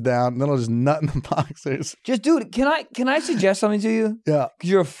boxers down and then I'll just nut in the boxers. Just dude, can I suggest something to you? Yeah. Because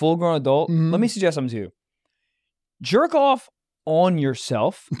you're a full grown adult. Mhm. Let me suggest something to you. Jerk off on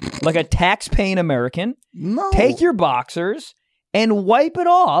yourself like a tax paying American. No. Take your boxers and wipe it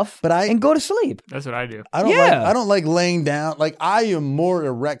off But and go to sleep. That's what I do. Yeah. I don't like laying down. Like I am more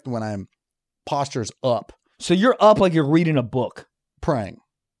erect when I'm postures up, So you're up like you're reading a book. praying.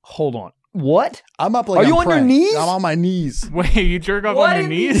 Hold on. What? I'm up like Are I'm you on your praying. knees? I'm on my knees. Wait, you jerk off on your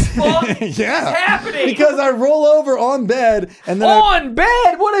knees? Yeah. happening? Because I roll over on bed and then On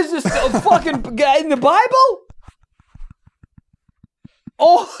bed? What is this? A fucking guy in the Bible?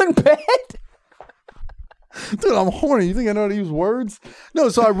 On bed? dude, I'm horny. You think I know how to use words? No,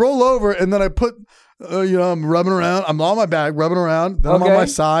 so I roll over and then I put, I'm rubbing around. I'm on my back, rubbing around. Then I'm on Okay. my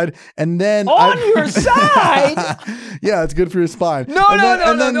side. And then On your side? yeah, it's good for your spine. No, And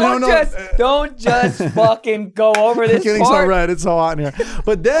then- don't just fucking go over this It's getting so part. red. It's so hot in here.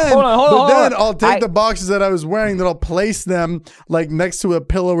 But then, Hold on. I'll take the boxes that I was wearing, then I'll place them like next to a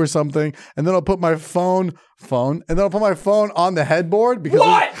pillow or something, and then I'll put my phone, and then I'll put my phone on the headboard because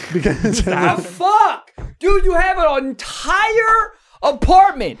What? because Ah, fuck, dude, you have an entire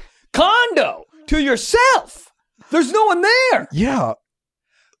apartment, condo to yourself. There's no one there. yeah.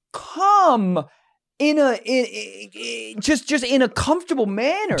 Come in just in a comfortable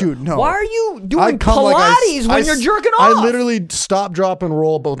manner, Dude, no. Why are you I doing come Pilates when you're jerking off? I literally stop, drop, and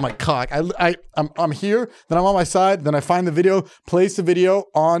roll, but with my cock. I'm here, then I'm on my side, then I find the video, place the video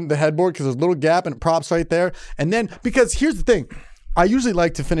on the headboard because there's a little gap and it props right there. And then, because here's the thing, I usually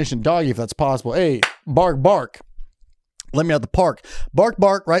like to finish in doggy if that's possible. Hey, bark, bark. Let me out the park. Bark,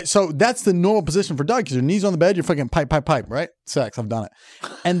 bark, right? So that's the normal position for dog because your knees on the bed, you're fucking pipe, pipe, pipe, right? Sex, I've done it.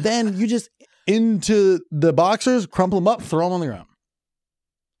 And then you just into the boxers, crumple them up, throw them on the ground.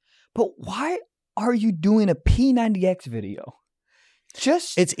 But why are you doing a P90X video?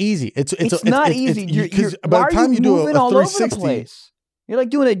 Just It's easy. It's not easy. You're, by why the time are you you do moving a all over the 360, place? You're like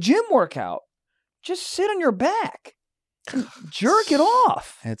doing a gym workout. Just sit on your back and jerk it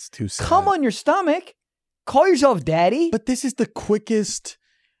off. it's too sad. Come on your stomach. Call yourself daddy. But this is the quickest,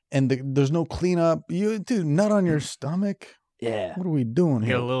 and there's no cleanup. You dude, nut on your stomach. yeah. What are we doing Get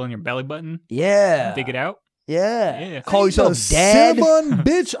here? a little in your belly button, Yeah. dig it out. Yeah. Yeah. Call yourself A dad. Seven,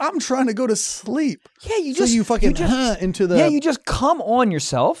 bitch. I'm trying to go to sleep. Yeah, you So just you fucking just, into the. yeah, you just come on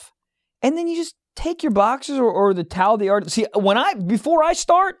yourself, and then you just take your boxers or the towel, the art. See, before I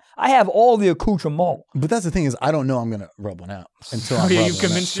start, I have all the accoutrement. But that's the thing is, I don't know I'm gonna rub one out until Oh, I'm yeah, rubbing you've one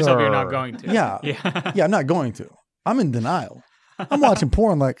convinced out. yourself you're not going to. Yeah. Yeah. Yeah, I'm not going to. I'm in denial. I'm watching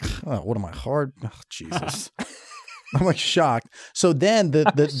porn like, oh, what am I, hard? Oh, Jesus. I'm like shocked. So then the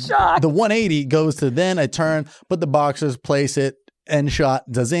 180 goes to then a turn, put the boxers, place it, end shot,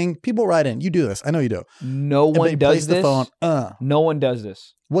 zing. People write in. You do this. I know you do. No And one they does place the this. phone. No one does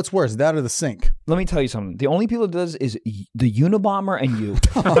this. What's worse, that or the sink? Let me tell you something. The only people that does is the Unabomber and you.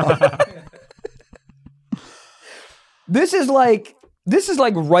 This is like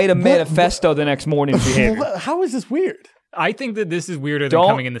write a manifesto the next morning behavior. How is this weird? I think that this is weirder than Don't-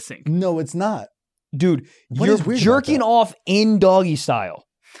 coming in the sink. No, it's not. Dude, What you're is weird about jerking that? off in doggy style.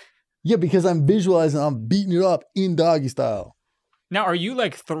 Yeah, because I'm visualizing, I'm beating it up in doggy style. Now, are you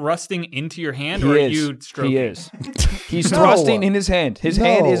like thrusting into your hand, He or are is. you stroking? He is. He's No. thrusting in his hand. His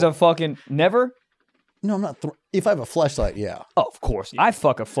hand is No. a fucking never. No, I'm not. If I have a flashlight, yeah. Oh, of course. I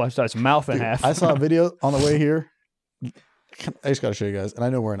fuck a fleshlight's mouth in half. I saw a video on the way here. I just got to show you guys, and I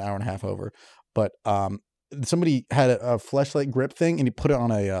know we're an hour and a half over, but somebody had a flashlight grip thing, and he put it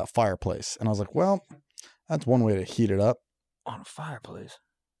on a fireplace, and I was like, well, that's one way to heat it up. On a fireplace.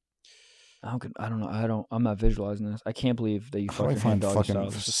 I don't know. I'm not visualizing this. I can't believe that you How do I fucking hand find doggy style.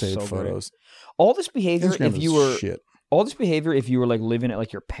 fucking This is saved so great. photos? All this behavior, Instagram if you is were shit. all this behavior, if you were like living at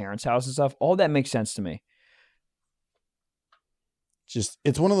like your parents' house and stuff, all that makes sense to me. Just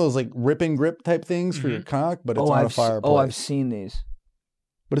it's one of those like rip and grip type things for your cock, but it's on a fireplace. I've seen these.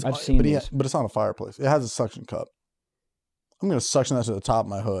 But I've seen these. But it's on a fireplace. It has a suction cup. I'm gonna suction that to the top of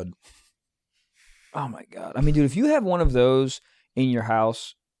my hood. Oh my god! I mean, dude, if you have one of those in your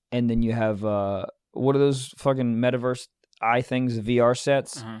house, and then you have what are those fucking metaverse eye things, VR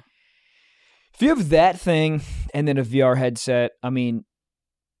sets? Uh-huh. If you have that thing and then a VR headset, I mean,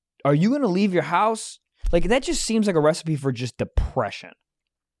 are you gonna leave your house? Like that just seems like a recipe for just depression.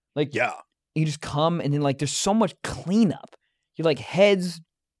 Like Yeah. you just come and then like there's so much cleanup. You're like heads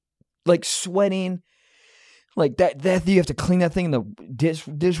like sweating. Like that you have to clean that thing in the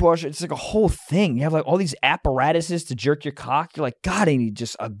dishwasher. It's like a whole thing. You have like all these apparatuses to jerk your cock. You're like, God, I need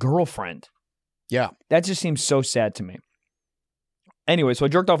just a girlfriend. Yeah. That just seems so sad to me. Anyway, so I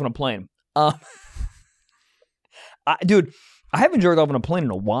jerked off on a plane. Dude, I haven't jerked off on a plane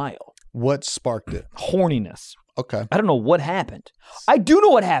in a while. What sparked it? Horniness. Okay. I don't know what happened. I do know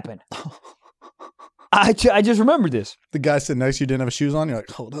what happened. I just remembered this. The guy sitting next to you didn't have shoes on. You're like,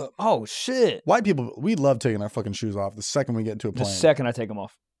 hold up. Oh, shit. White people, we love taking our fucking shoes off the second we get into a The plane. second I take them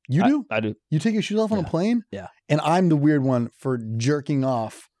off. You do? I do. You take your shoes off on a plane? Yeah. And I'm the weird one for jerking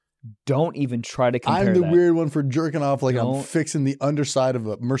off. Don't even try to compare I'm the that. weird one for jerking off like I'm Don't. fixing the underside of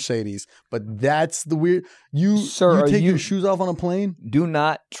a Mercedes. But that's the weird. Sir, you are take you- your shoes off on a plane? Do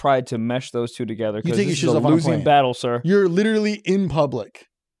not try to mesh those two together You because take this your shoes is a off on a losing plane. battle, sir. You're literally in public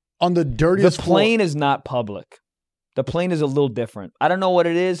on the The dirtiest plane is not public. The plane is a little different. I don't know what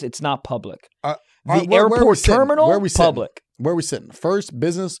it is. It's not public. floor. The Where are we airport sitting? terminal, Where are we sitting? public. Where are we sitting? First,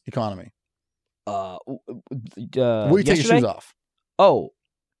 business, economy. Where Where are you taking your shoes off? Oh,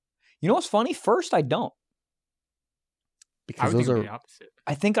 you know what's funny? First, I don't. I Because would those think are the opposite.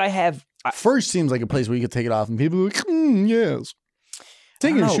 I think I have. first seems like a place where you could take it off and people are like, yes.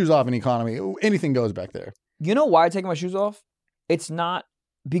 Taking your know. shoes off in economy, anything goes back there. You know why I take my shoes off? It's not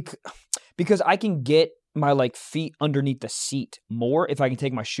because I can get my like feet underneath the seat more if I can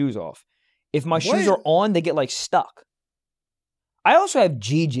take my shoes off. If my shoes What? are on, they get like stuck. I also have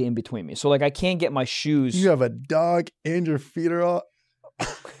Gigi in between me, so like I can't get my shoes. You have a dog and your feet are off.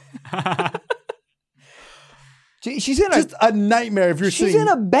 She's in Just a nightmare if you're she's sitting. in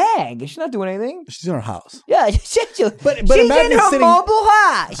a bag. She's not doing anything. She's in her house. Yeah, she's But imagine sitting- mobile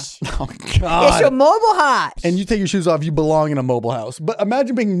house. Oh God! mobile house. And you take your shoes off, you belong in a mobile house. But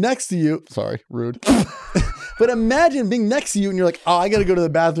imagine being next to you. Sorry, rude. But imagine being next to you and you're like, oh, I got to go to the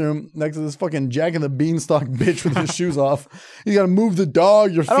bathroom next to this fucking Jack and the Beanstalk bitch with his shoes off. You got to move the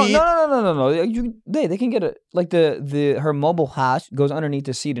dog, your feet. No. They can get it. Like her mobile house goes underneath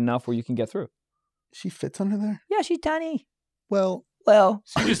the seat enough where you can get through. She fits under there. Yeah, she's tiny. Well, Well,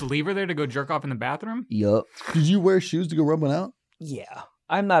 So you just leave her there to go jerk off in the bathroom? yup. did you wear shoes to go rub one out? Yeah,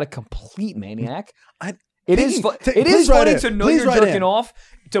 I'm not a complete maniac. I- It is please write funny in. to know Please you're write jerking in. off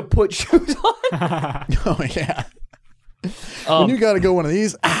to put shoes on. Oh yeah. When you got to go one of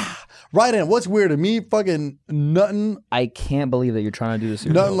these, right in. What's weird to me? Fucking nutting I can't believe that you're trying to do this. to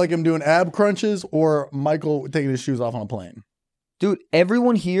Nothing yourself. like him doing ab crunches or Michael taking his shoes off on a plane. Dude,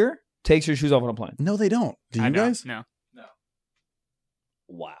 everyone here takes your shoes off on a plane. No, they don't. Do you I don't. guys? No.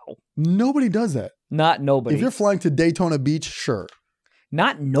 Wow. Nobody does that. Not nobody. If you're flying to Daytona Beach, sure.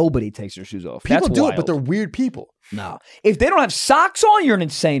 Not nobody takes their shoes off. People That's do wild. it, but they're weird people. No. If they don't have socks on, you're an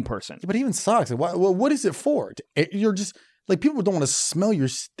insane person. Yeah, but even socks. What is it for? You're just Like people don't want to smell your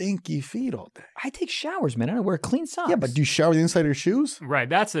stinky feet all day. I take showers, man. I don't wear clean socks. Yeah, but do you shower the inside of your shoes? Right.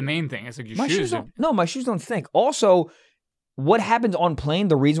 That's the main thing. It's like your my shoes. don't. No, my shoes don't stink. Also, what happens on plane?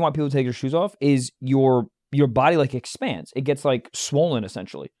 The reason why people take their shoes off is your body like expands. It gets like swollen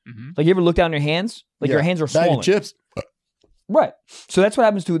essentially. Like you ever look down your hands? Like your hands are Bag swollen. of chips. Right. So that's what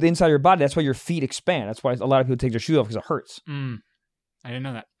happens to the inside of your body. That's why your feet expand. That's why a lot of people take their shoes off because it hurts. I didn't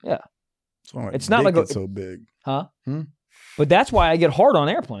know that. Yeah. That's why my It's not dick like a- gets so big. Huh? But that's why I get hard on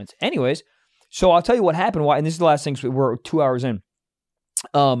airplanes. Anyways, so I'll tell you what happened. Why, and this is the last thing. So we're 2 hours in.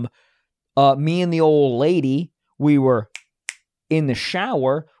 Me and the old lady, we were in the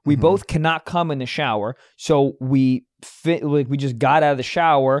shower. We both cannot come in the shower, so we just got out of the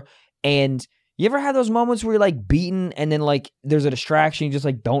shower. And you ever had those moments where you're like beaten, and then like there's a distraction, you just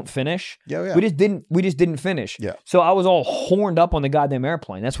like don't finish? Yeah, yeah. We just didn't finish. Yeah. So I was all horned up on the goddamn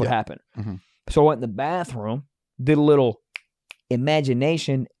airplane. That's what happened. Mhm. So I went in the bathroom, did a little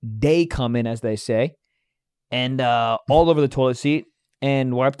imagination day coming, as they say, and all over the toilet seat,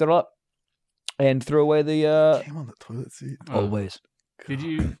 and wiped it up, and threw away the Came on the toilet seat. always. Did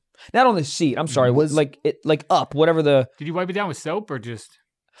you Not on the seat. I'm sorry. Was- like up, whatever the. did you wipe it down with soap or just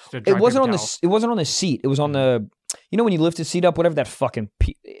a It dry wasn't paper on towel? it wasn't on the seat. It was on the. You know when you lift the seat up, whatever that fucking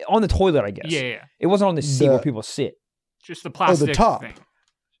on the toilet, I guess. Yeah. It wasn't on the seat The- where people sit. Just the plastic top. thing.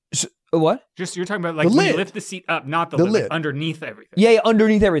 What? Just you're talking about like The when you lid. lift the seat up, not the, The lid, like, lid. underneath everything. Yeah,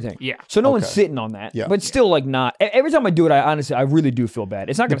 underneath everything. Yeah. So no one's Okay. sitting on that. Yeah. But still, like, not. Every time I do it, I really do feel bad.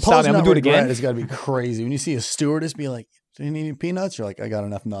 It's not going to The stop me. I'm going to do it post-nut regret again. has got to be crazy. When you see a stewardess be like, do you need any peanuts? You're like, I got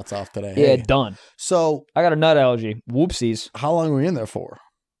enough nuts off today. Yeah, Hey. done. So I got a nut allergy. Whoopsies. how long were you in there for?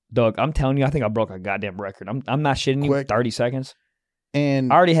 Doug, I'm telling you, I think I broke a goddamn record. I'm not shitting you. Quick. 30 seconds.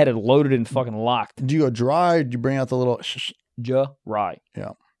 And I already had it loaded and fucking locked. do you go dry? Or do you bring out the little Right.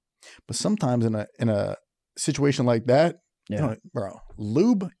 But sometimes in a situation like that, Yeah. you know, bro,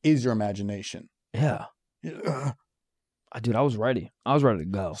 lube is your imagination. Yeah. Yeah. Dude, I was ready. I was ready to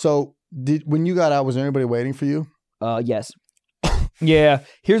go. So when you got out, was there anybody waiting for you? Yes. Yeah.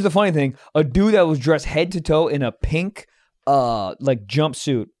 Here's the funny thing. A dude that was dressed head to toe in a pink like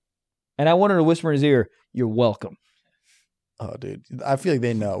jumpsuit. And I wanted to whisper in his ear, "You're welcome." Oh, dude, I feel like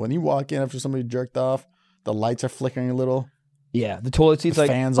they know when you walk in after somebody jerked off, the lights are flickering a little. Yeah. The toilet seat's The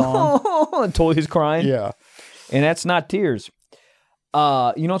like fans on. the toilet seat's crying. Yeah. And that's not tears. You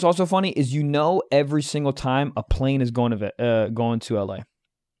know what's also funny is every single time a plane is going to LA,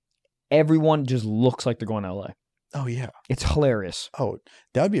 everyone just looks like they're going to LA. Oh yeah. It's hilarious. Oh,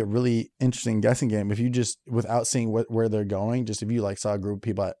 that would be a really interesting guessing game if you just, without seeing where they're going, just if you like saw a group of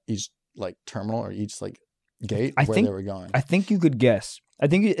people at each like terminal or each like gate I where think- they were going. I think you could guess. I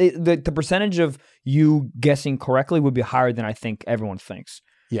think the percentage of you guessing correctly would be higher than I think everyone thinks.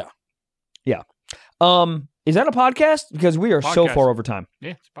 Yeah. Yeah. Is that a podcast? Because we are so Podcast. far over time.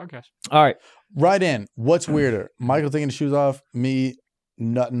 Yeah, it's a podcast. All right. Right in. What's weirder? Michael taking his shoes off, me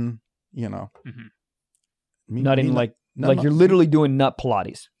nutting, you know. Mhm. Nutting me like nutting you're on- literally doing nut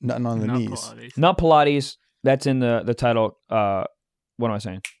Pilates. nutting on the Not knees. Pilates. Nut Pilates. That's in the title. What am I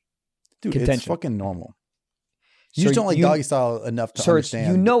saying? Dude, it's Contention. fucking normal. You Sir, just don't like you- doggy style enough to Sir, it's,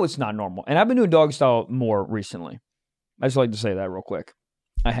 understand. you know it's not normal. And I've been doing dog style more recently. I just like to say that real quick.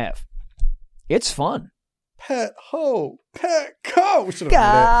 I have. It's fun. Pet ho, pet co. We should've read it.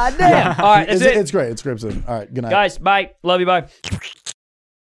 God damn. All right, that's it. It's great. It's great. All right. Good night. Guys, bye. Love you. Bye.